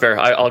 It sounds fair.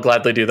 I'll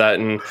gladly do that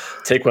and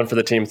take one for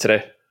the team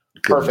today.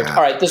 Perfect.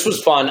 All right. This was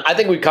fun. I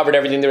think we covered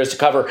everything there is to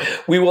cover.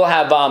 We will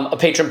have a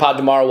patron pod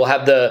tomorrow. We'll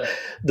have the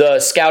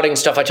scouting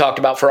stuff I talked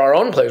about for our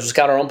own players. We'll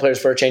scout our own players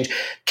for a change.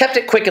 Kept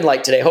it quick and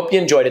light today. Hope you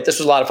enjoyed it. This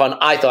was a lot of fun.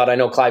 I thought. I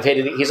know Clive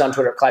hated it. He's on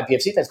Twitter at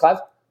ClivePFC. Thanks, Clive.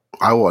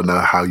 I want to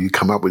know how you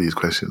come up with these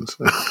questions.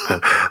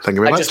 Thank you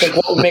very much. I just think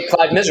what would make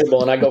Clive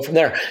miserable, and I go from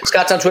there.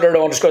 Scott's on Twitter at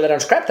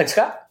 _that_crap. Thanks,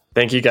 Scott.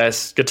 Thank you,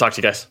 guys. Good to talk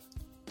to you guys.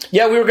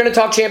 Yeah, we were going to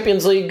talk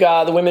Champions League.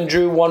 The women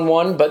drew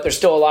 1-1, but they're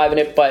still alive in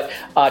it. But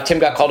Tim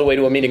got called away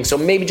to a meeting. So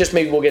maybe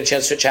we'll get a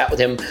chance to chat with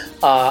him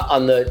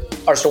on the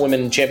Arsenal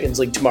Women Champions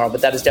League tomorrow.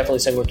 But that is definitely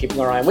something we're keeping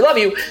our eye on. We love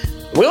you.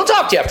 We'll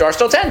talk to you after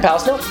Arsenal 10,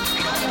 pals. No.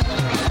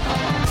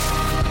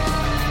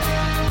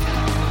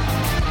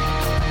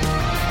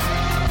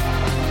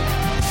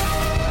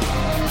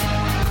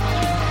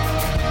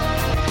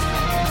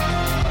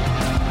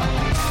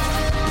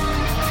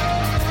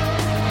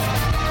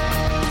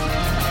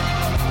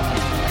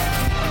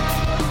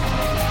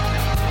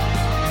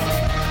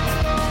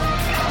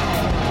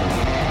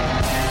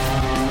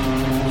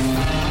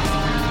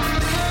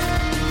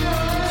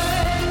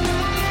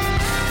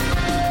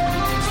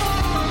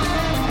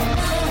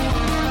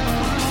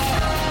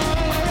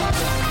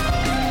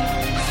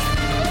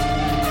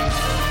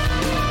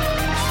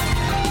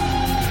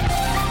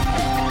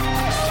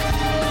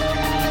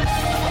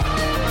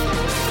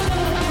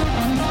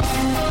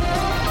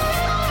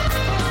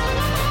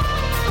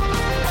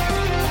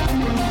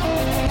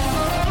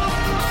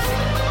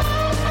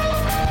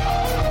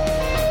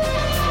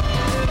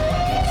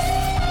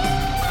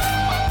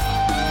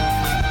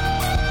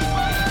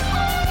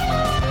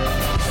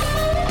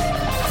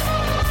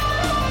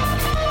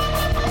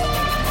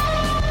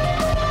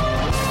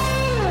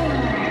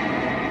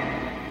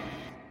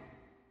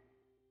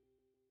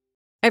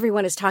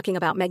 Everyone is talking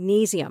about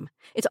magnesium.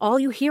 It's all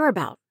you hear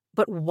about.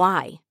 But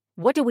why?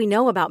 What do we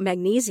know about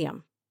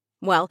magnesium?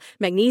 Well,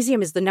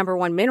 magnesium is the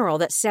 #1 mineral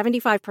that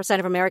 75%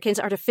 of Americans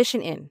are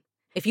deficient in.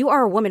 If you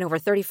are a woman over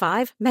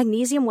 35,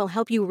 magnesium will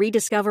help you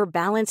rediscover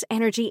balance,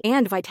 energy,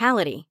 and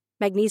vitality.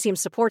 Magnesium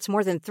supports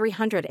more than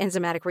 300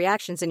 enzymatic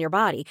reactions in your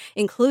body,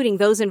 including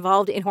those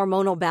involved in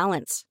hormonal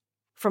balance.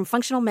 From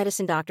functional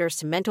medicine doctors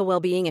to mental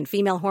well-being and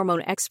female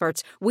hormone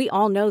experts, we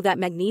all know that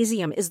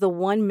magnesium is the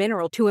one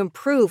mineral to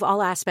improve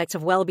all aspects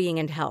of well-being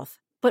and health.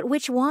 But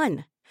which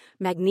one?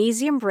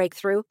 Magnesium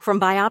Breakthrough from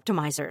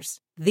Bioptimizers,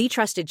 the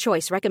trusted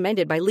choice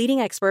recommended by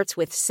leading experts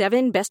with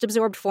 7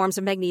 best-absorbed forms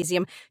of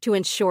magnesium to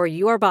ensure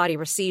your body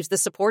receives the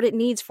support it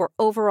needs for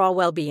overall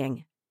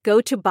well-being. Go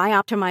to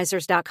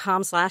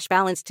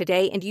bioptimizers.com/balance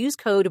today and use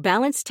code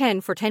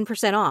BALANCE10 for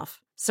 10%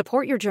 off.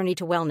 Support your journey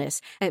to wellness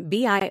at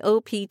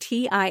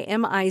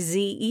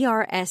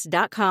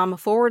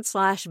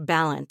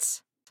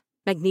bioptimizers.com/balance.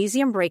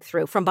 Magnesium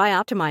Breakthrough from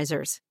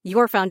Bioptimizers,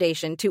 your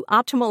foundation to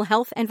optimal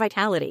health and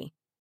vitality.